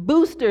faith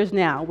boosters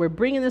now. We're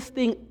bringing this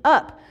thing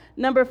up.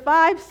 Number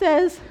 5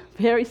 says,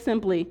 very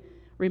simply,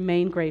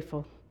 remain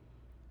grateful.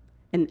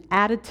 An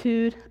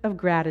attitude of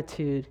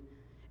gratitude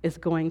is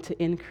going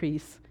to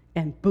increase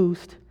and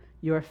boost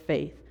your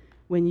faith.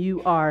 When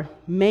you are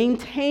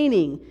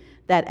maintaining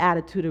that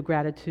attitude of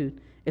gratitude,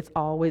 it's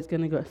always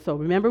going to go. So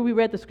remember, we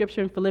read the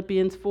scripture in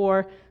Philippians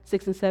 4,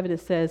 6, and 7. It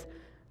says,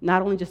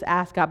 not only just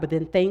ask God, but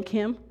then thank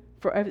him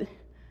for everything.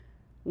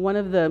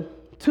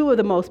 Two of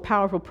the most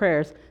powerful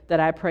prayers that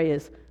I pray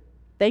is,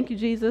 thank you,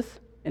 Jesus,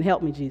 and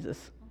help me,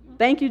 Jesus.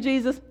 Thank you,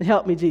 Jesus, and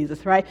help me,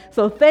 Jesus, right?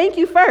 So thank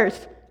you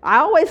first. I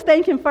always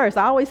thank him first.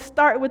 I always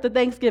start with the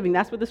thanksgiving.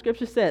 That's what the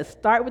scripture says.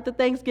 Start with the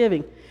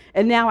thanksgiving.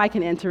 And now I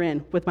can enter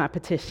in with my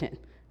petition,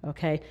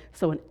 okay?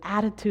 So an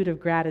attitude of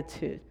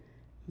gratitude.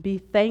 Be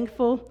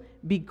thankful,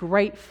 be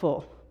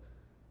grateful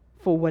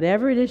for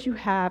whatever it is you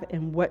have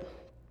and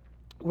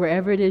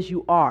wherever it is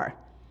you are,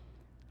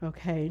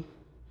 okay?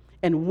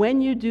 And when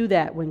you do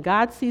that, when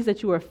God sees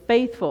that you are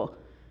faithful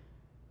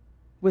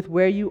with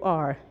where you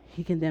are,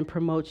 he can then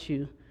promote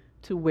you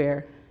to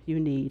where you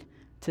need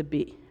to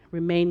be.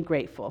 Remain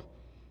grateful,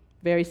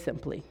 very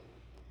simply.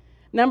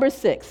 Number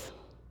 6.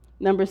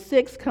 Number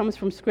 6 comes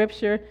from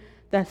scripture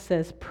that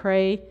says,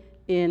 pray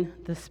in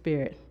the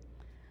Spirit.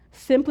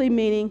 Simply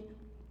meaning,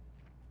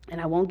 and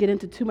I won't get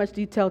into too much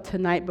detail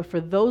tonight, but for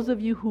those of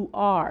you who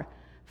are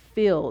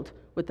filled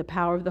with the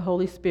power of the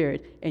Holy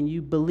Spirit and you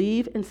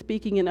believe in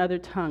speaking in other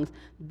tongues,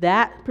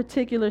 that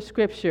particular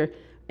scripture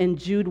in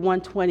Jude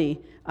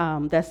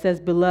 1:20 that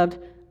says, beloved,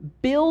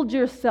 build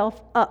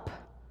yourself up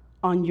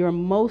on your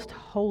most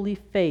holy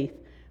faith,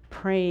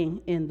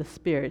 praying in the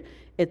Spirit.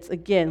 It's,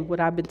 again, what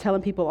I've been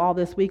telling people all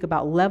this week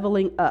about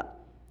leveling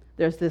up.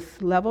 There's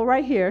this level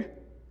right here,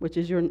 which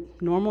is your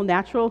normal,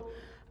 natural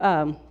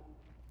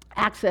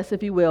access,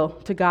 if you will,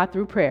 to God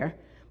through prayer.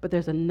 But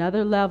there's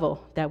another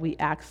level that we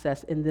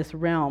access in this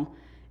realm,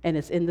 and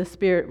it's in the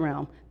spirit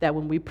realm, that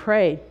when we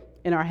pray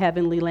in our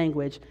heavenly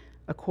language,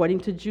 according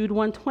to Jude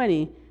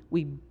 120,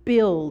 we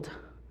build,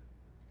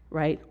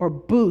 right, or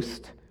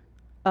boost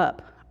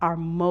up our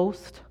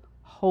most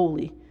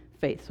holy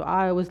faith. So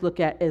I always look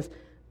at as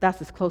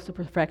that's as close to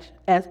perfection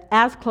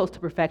as close to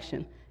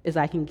perfection as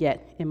I can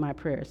get in my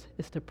prayers,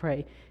 is to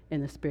pray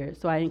in the Spirit.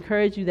 So I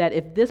encourage you that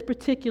if this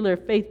particular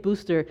faith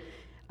booster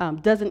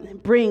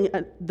doesn't bring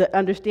the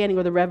understanding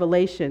or the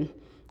revelation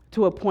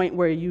to a point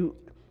where you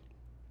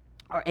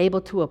are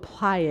able to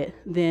apply it,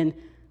 then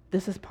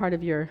this is part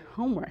of your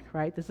homework,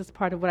 right? This is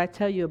part of what I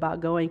tell you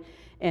about going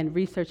and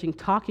researching,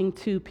 talking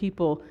to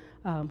people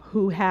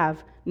who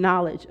have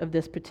knowledge of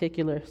this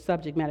particular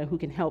subject matter, who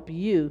can help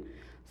you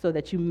so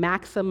that you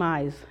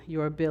maximize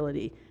your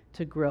ability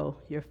to grow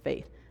your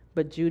faith.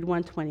 But Jude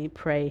 120,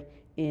 pray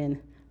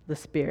in the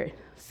Spirit.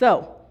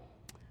 So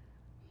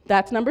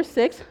that's number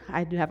 6.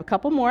 I do have a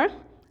couple more.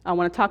 I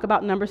want to talk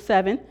about number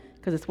 7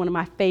 because it's one of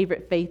my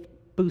favorite faith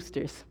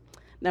boosters.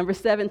 Number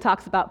 7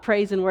 talks about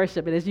praise and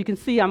worship. And as you can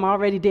see, I'm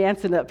already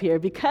dancing up here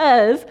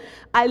because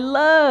I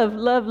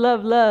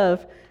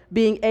love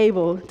being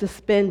able to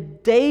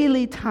spend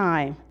daily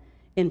time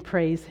in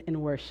praise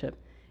and worship.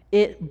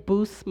 It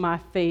boosts my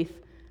faith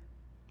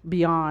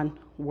beyond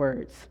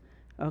words.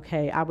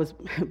 Okay,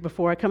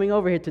 before coming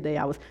over here today,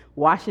 I was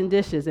washing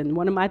dishes, and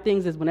one of my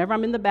things is whenever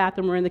I'm in the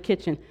bathroom or in the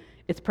kitchen,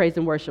 it's praise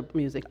and worship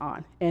music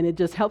on. And it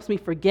just helps me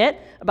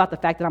forget about the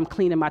fact that I'm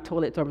cleaning my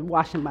toilets or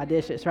washing my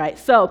dishes, right?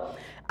 So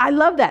I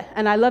love that,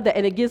 and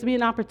it gives me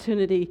an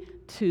opportunity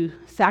to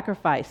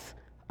sacrifice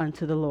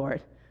unto the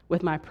Lord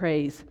with my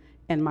praise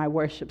and my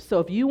worship. So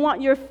if you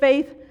want your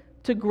faith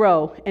to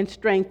grow and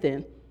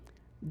strengthen,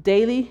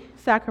 daily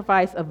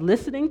sacrifice of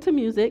listening to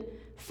music,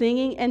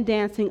 singing and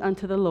dancing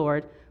unto the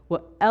Lord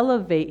will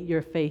elevate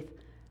your faith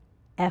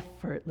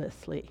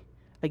effortlessly.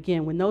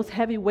 Again, when those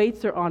heavy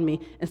weights are on me,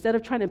 instead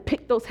of trying to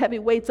pick those heavy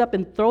weights up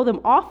and throw them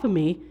off of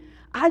me,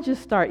 I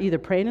just start either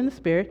praying in the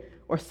Spirit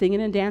or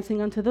singing and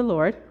dancing unto the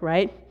Lord,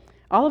 right?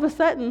 All of a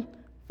sudden,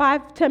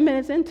 5-10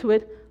 minutes into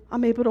it,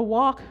 I'm able to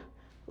walk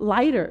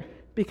lighter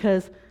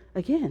because,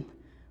 again,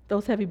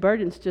 those heavy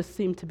burdens just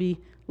seem to be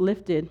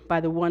lifted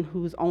by the one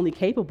who's only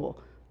capable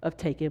of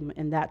taking them,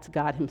 and that's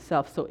God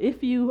himself. So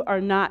if you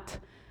are not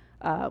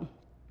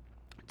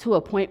to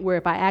a point where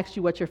if I asked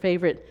you what your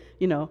favorite,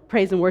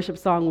 praise and worship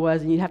song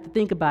was, and you have to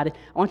think about it,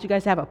 I want you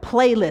guys to have a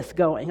playlist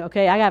going,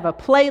 okay? I have a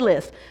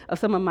playlist of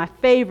some of my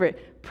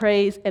favorite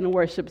praise and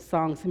worship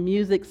songs,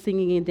 music,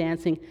 singing, and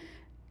dancing,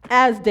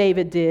 as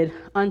David did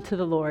unto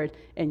the Lord,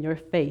 and your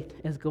faith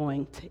is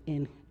going to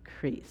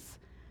increase.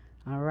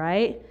 All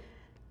right?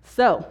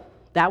 So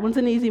that one's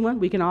an easy one.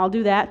 We can all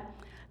do that.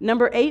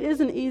 Number 8 is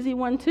an easy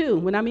one too.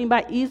 What I mean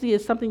by easy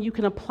is something you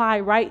can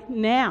apply right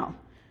now.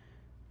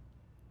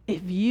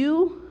 If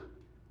you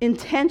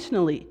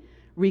intentionally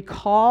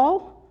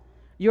recall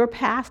your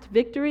past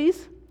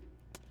victories,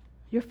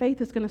 your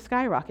faith is going to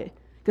skyrocket.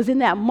 Because in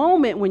that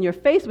moment when you're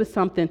faced with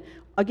something,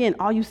 again,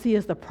 all you see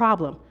is the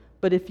problem.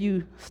 But if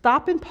you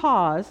stop and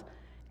pause,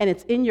 and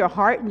it's in your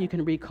heart and you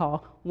can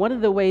recall, one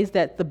of the ways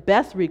that the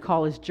best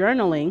recall is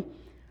journaling,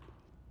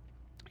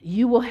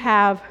 you will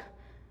have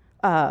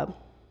an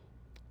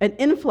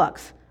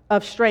influx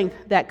of strength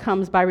that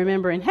comes by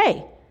remembering,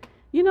 hey,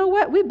 you know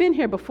what? We've been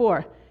here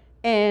before.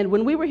 And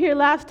when we were here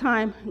last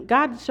time,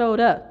 God showed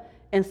up.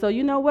 And so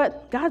you know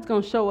what? God's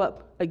going to show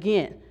up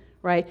again,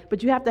 right?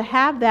 But you have to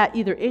have that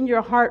either in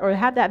your heart or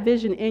have that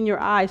vision in your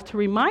eyes to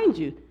remind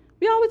you.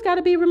 We always got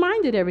to be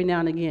reminded every now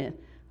and again,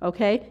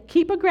 okay?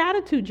 Keep a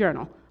gratitude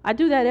journal. I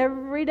do that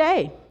every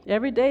day.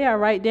 Every day I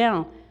write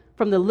down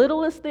from the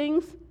littlest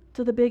things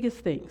to the biggest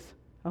things,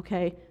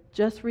 okay?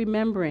 Just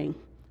remembering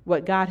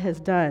what God has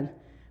done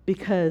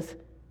because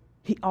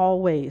he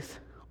always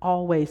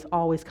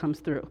comes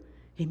through.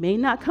 He may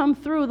not come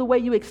through the way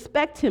you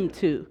expect him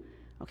to,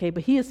 okay,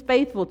 but he is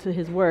faithful to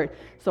his word.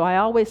 So I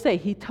always say,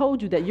 he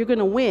told you that you're going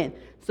to win.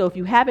 So if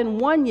you haven't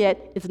won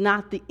yet, it's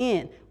not the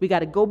end. We got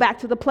to go back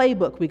to the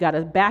playbook. We got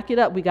to back it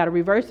up. We got to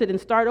reverse it and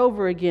start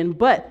over again,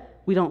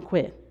 but we don't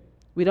quit.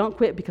 We don't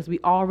quit because we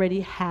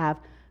already have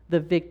the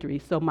victory.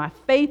 So my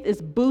faith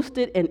is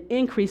boosted and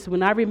increased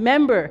when I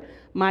remember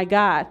my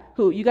God,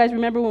 who, you guys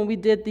remember when we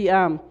did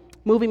the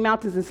moving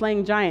mountains and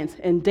slaying giants,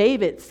 and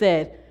David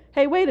said,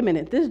 hey, wait a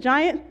minute, this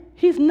giant,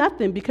 he's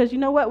nothing, because you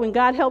know what? When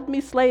God helped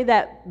me slay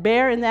that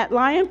bear and that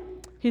lion,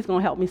 he's going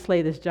to help me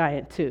slay this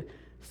giant too.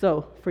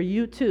 So for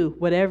you too,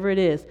 whatever it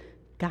is,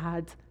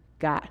 God's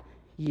got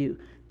you.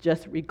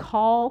 Just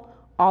recall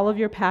all of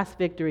your past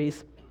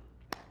victories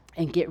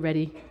and get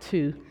ready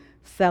to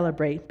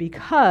celebrate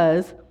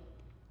because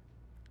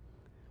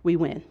we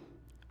win.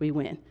 We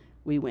win.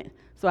 We win.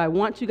 So I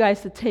want you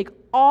guys to take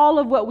all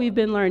of what we've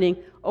been learning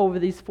over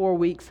these 4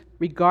 weeks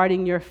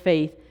regarding your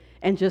faith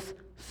and just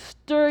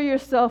stir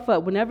yourself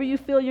up. Whenever you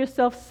feel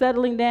yourself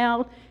settling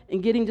down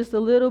and getting just a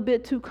little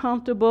bit too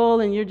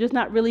comfortable and you're just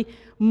not really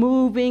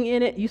moving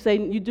in it,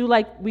 you do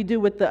like we do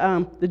with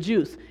the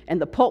juice, and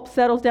the pulp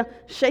settles down.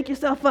 Shake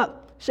yourself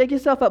up. Shake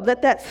yourself up.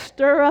 Let that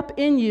stir up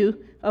in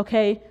you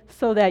okay,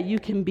 so that you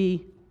can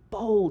be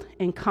bold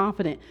and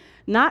confident.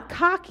 Not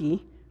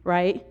cocky,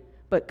 right,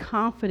 but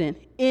confident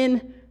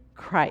in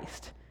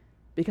Christ.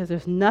 Because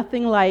there's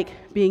nothing like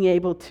being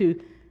able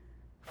to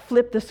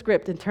flip the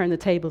script and turn the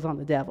tables on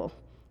the devil.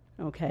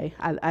 Okay,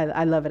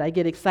 I love it. I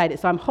get excited.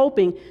 So I'm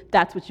hoping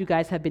that's what you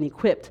guys have been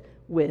equipped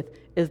with,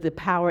 is the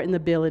power and the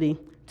ability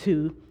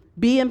to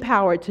be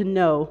empowered to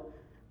know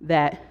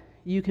that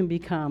you can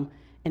become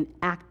an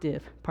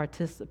active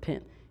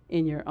participant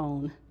in your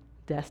own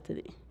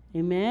destiny.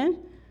 Amen?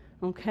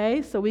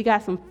 Okay, so we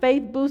got some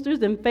faith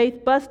boosters and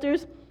faith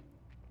busters,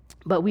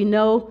 but we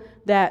know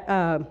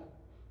that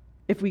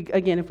if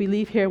we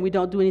leave here and we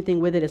don't do anything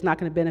with it, it's not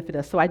going to benefit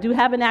us. So I do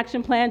have an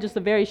action plan, just a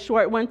very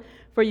short one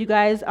for you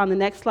guys. On the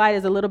next slide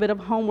is a little bit of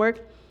homework.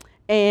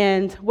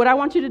 And what I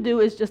want you to do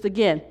is just,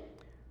 again,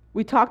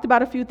 we talked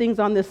about a few things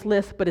on this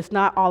list, but it's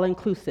not all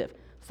inclusive.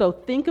 So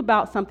think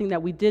about something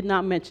that we did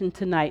not mention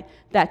tonight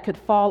that could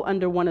fall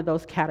under one of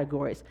those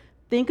categories.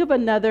 Think of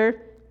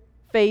another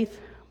faith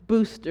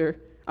buster,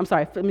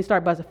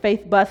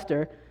 faith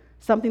buster,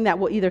 something that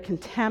will either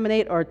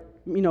contaminate or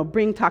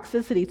bring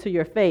toxicity to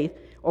your faith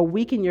or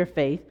weaken your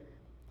faith.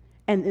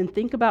 And then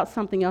think about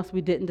something else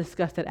we didn't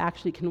discuss that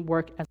actually can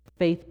work as a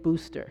faith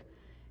booster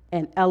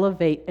and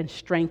elevate and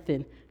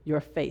strengthen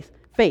your faith,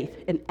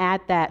 and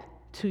add that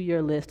to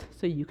your list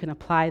so you can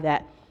apply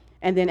that.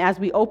 And then as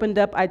we opened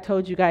up, I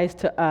told you guys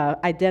to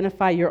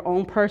identify your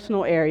own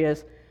personal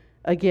areas,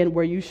 again,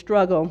 where you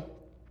struggle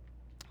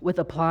with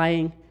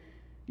applying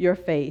your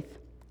faith,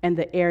 and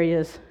the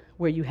areas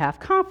where you have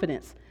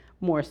confidence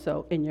more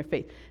so in your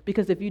faith.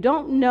 Because if you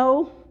don't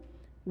know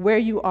where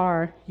you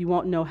are, you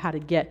won't know how to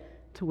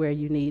get to where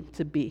you need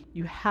to be.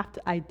 You have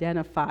to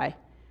identify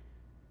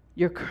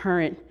your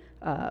current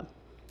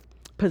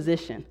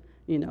position,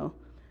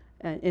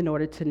 in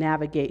order to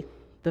navigate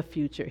the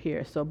future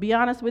here. So be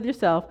honest with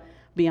yourself,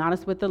 be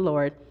honest with the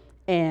Lord,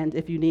 and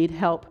if you need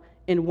help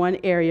in one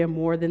area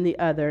more than the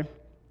other,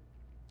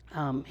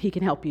 He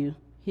can help you.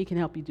 He can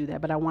help you do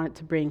that. But I wanted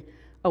to bring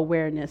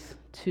awareness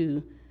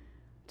to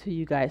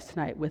you guys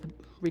tonight with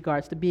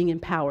regards to being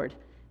empowered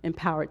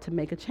to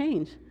make a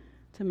change,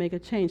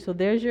 So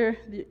there's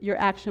your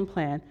action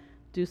plan.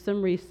 Do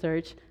some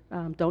research.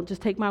 Don't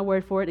just take my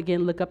word for it.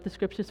 Again, look up the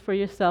scriptures for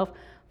yourself,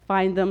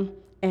 find them,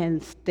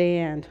 and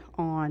stand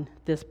on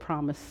this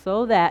promise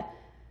so that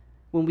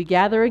when we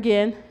gather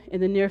again in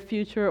the near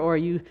future, or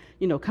you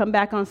come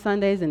back on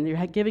Sundays and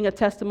you're giving a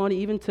testimony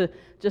even to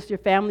just your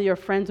family or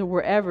friends or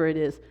wherever it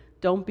is,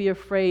 don't be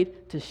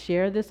afraid to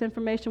share this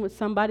information with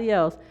somebody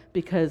else,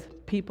 because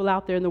people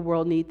out there in the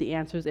world need the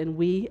answers, and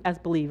we as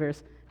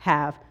believers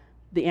have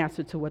the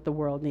answer to what the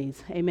world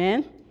needs.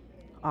 Amen?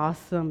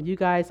 Awesome. You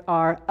guys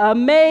are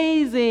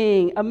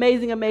amazing,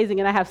 amazing, amazing.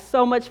 And I have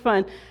so much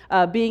fun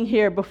being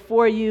here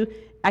before you.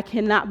 I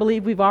cannot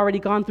believe we've already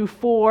gone through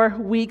 4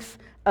 weeks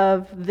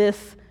of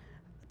this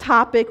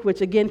topic,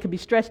 which again could be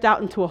stretched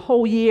out into a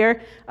whole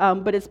year.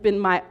 But it's been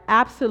my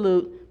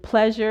absolute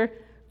pleasure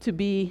to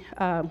be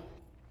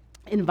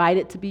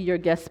invited to be your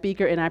guest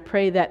speaker. And I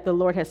pray that the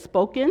Lord has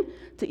spoken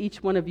to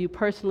each one of you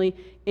personally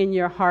in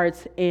your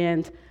hearts.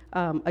 And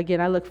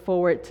again, I look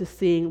forward to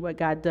seeing what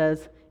God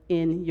does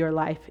in your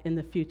life in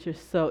the future.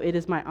 So it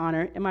is my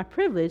honor and my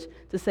privilege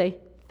to say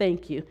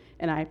thank you,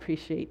 and I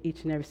appreciate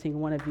each and every single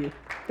one of you.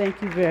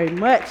 Thank you very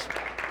much.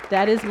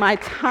 That is my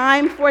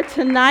time for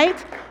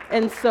tonight,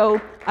 and so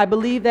I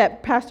believe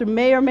that Pastor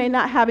may or may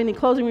not have any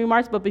closing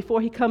remarks, but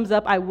before he comes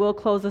up, I will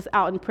close us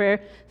out in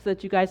prayer so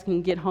that you guys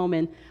can get home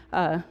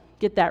and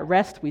get that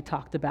rest we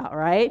talked about,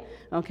 right?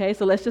 Okay,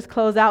 so let's just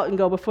close out and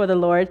go before the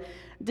Lord.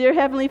 Dear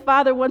Heavenly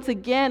Father, once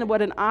again,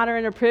 what an honor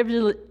and a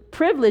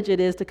privilege it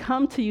is to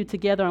come to you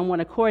together on one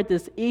accord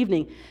this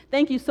evening.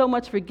 Thank you so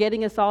much for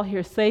getting us all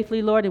here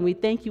safely, Lord, and we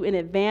thank you in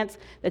advance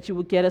that you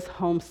will get us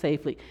home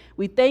safely.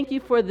 We thank you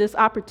for this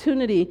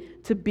opportunity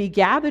to be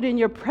gathered in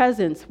your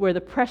presence, where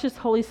the precious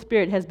Holy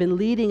Spirit has been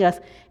leading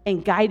us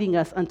and guiding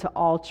us unto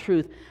all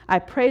truth. I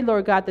pray,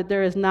 Lord God, that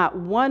there is not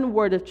one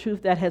word of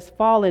truth that has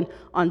fallen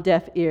on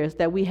deaf ears,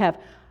 that we have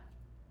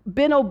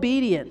been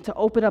obedient to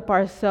open up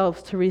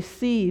ourselves to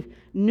receive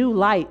new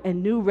light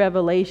and new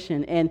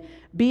revelation and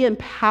be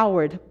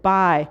empowered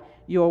by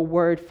your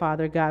word,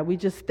 Father God. We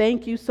just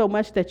thank you so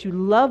much that you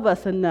love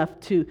us enough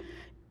to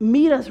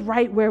meet us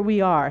right where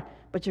we are,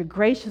 but you're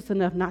gracious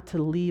enough not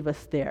to leave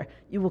us there.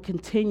 You will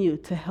continue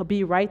to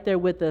be right there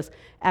with us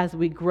as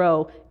we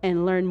grow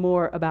and learn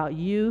more about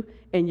you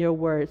and your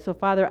word. So,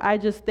 Father, I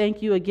just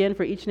thank you again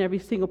for each and every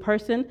single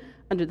person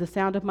under the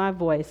sound of my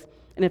voice.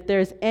 And if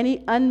there's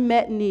any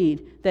unmet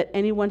need that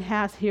anyone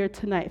has here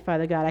tonight,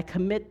 Father God, I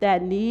commit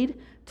that need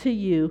to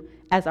you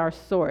as our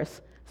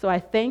source. So I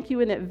thank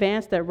you in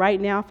advance that right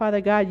now,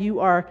 Father God, you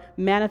are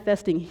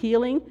manifesting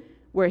healing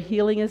where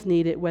healing is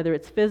needed, whether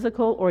it's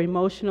physical or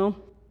emotional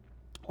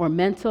or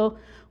mental,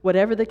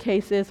 whatever the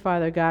case is,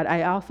 Father God.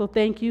 I also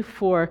thank you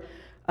for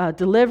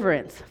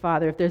deliverance,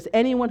 Father. If there's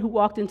anyone who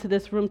walked into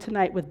this room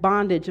tonight with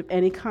bondage of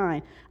any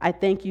kind, I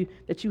thank you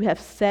that you have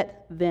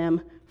set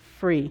them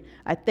free.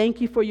 I thank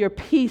you for your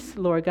peace,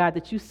 Lord God,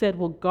 that you said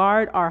will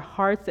guard our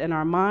hearts and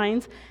our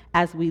minds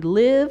as we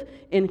live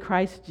in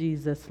Christ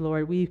Jesus,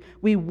 Lord.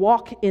 We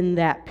walk in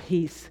that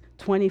peace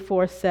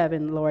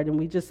 24/7, Lord, and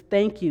we just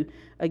thank you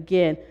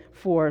again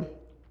for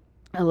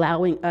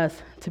allowing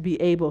us to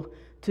be able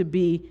to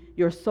be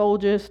your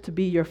soldiers, to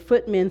be your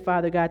footmen,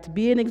 Father God, to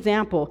be an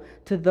example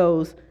to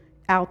those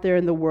out there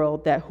in the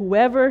world, that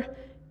whoever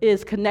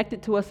is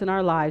connected to us in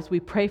our lives, we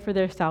pray for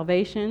their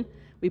salvation,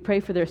 we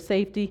pray for their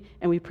safety,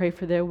 and we pray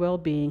for their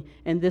well-being.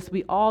 And this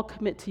we all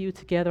commit to you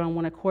together on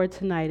one accord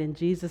tonight. In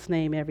Jesus'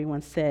 name,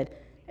 everyone said,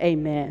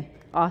 amen.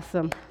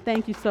 Awesome.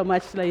 Thank you so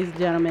much, ladies and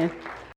gentlemen.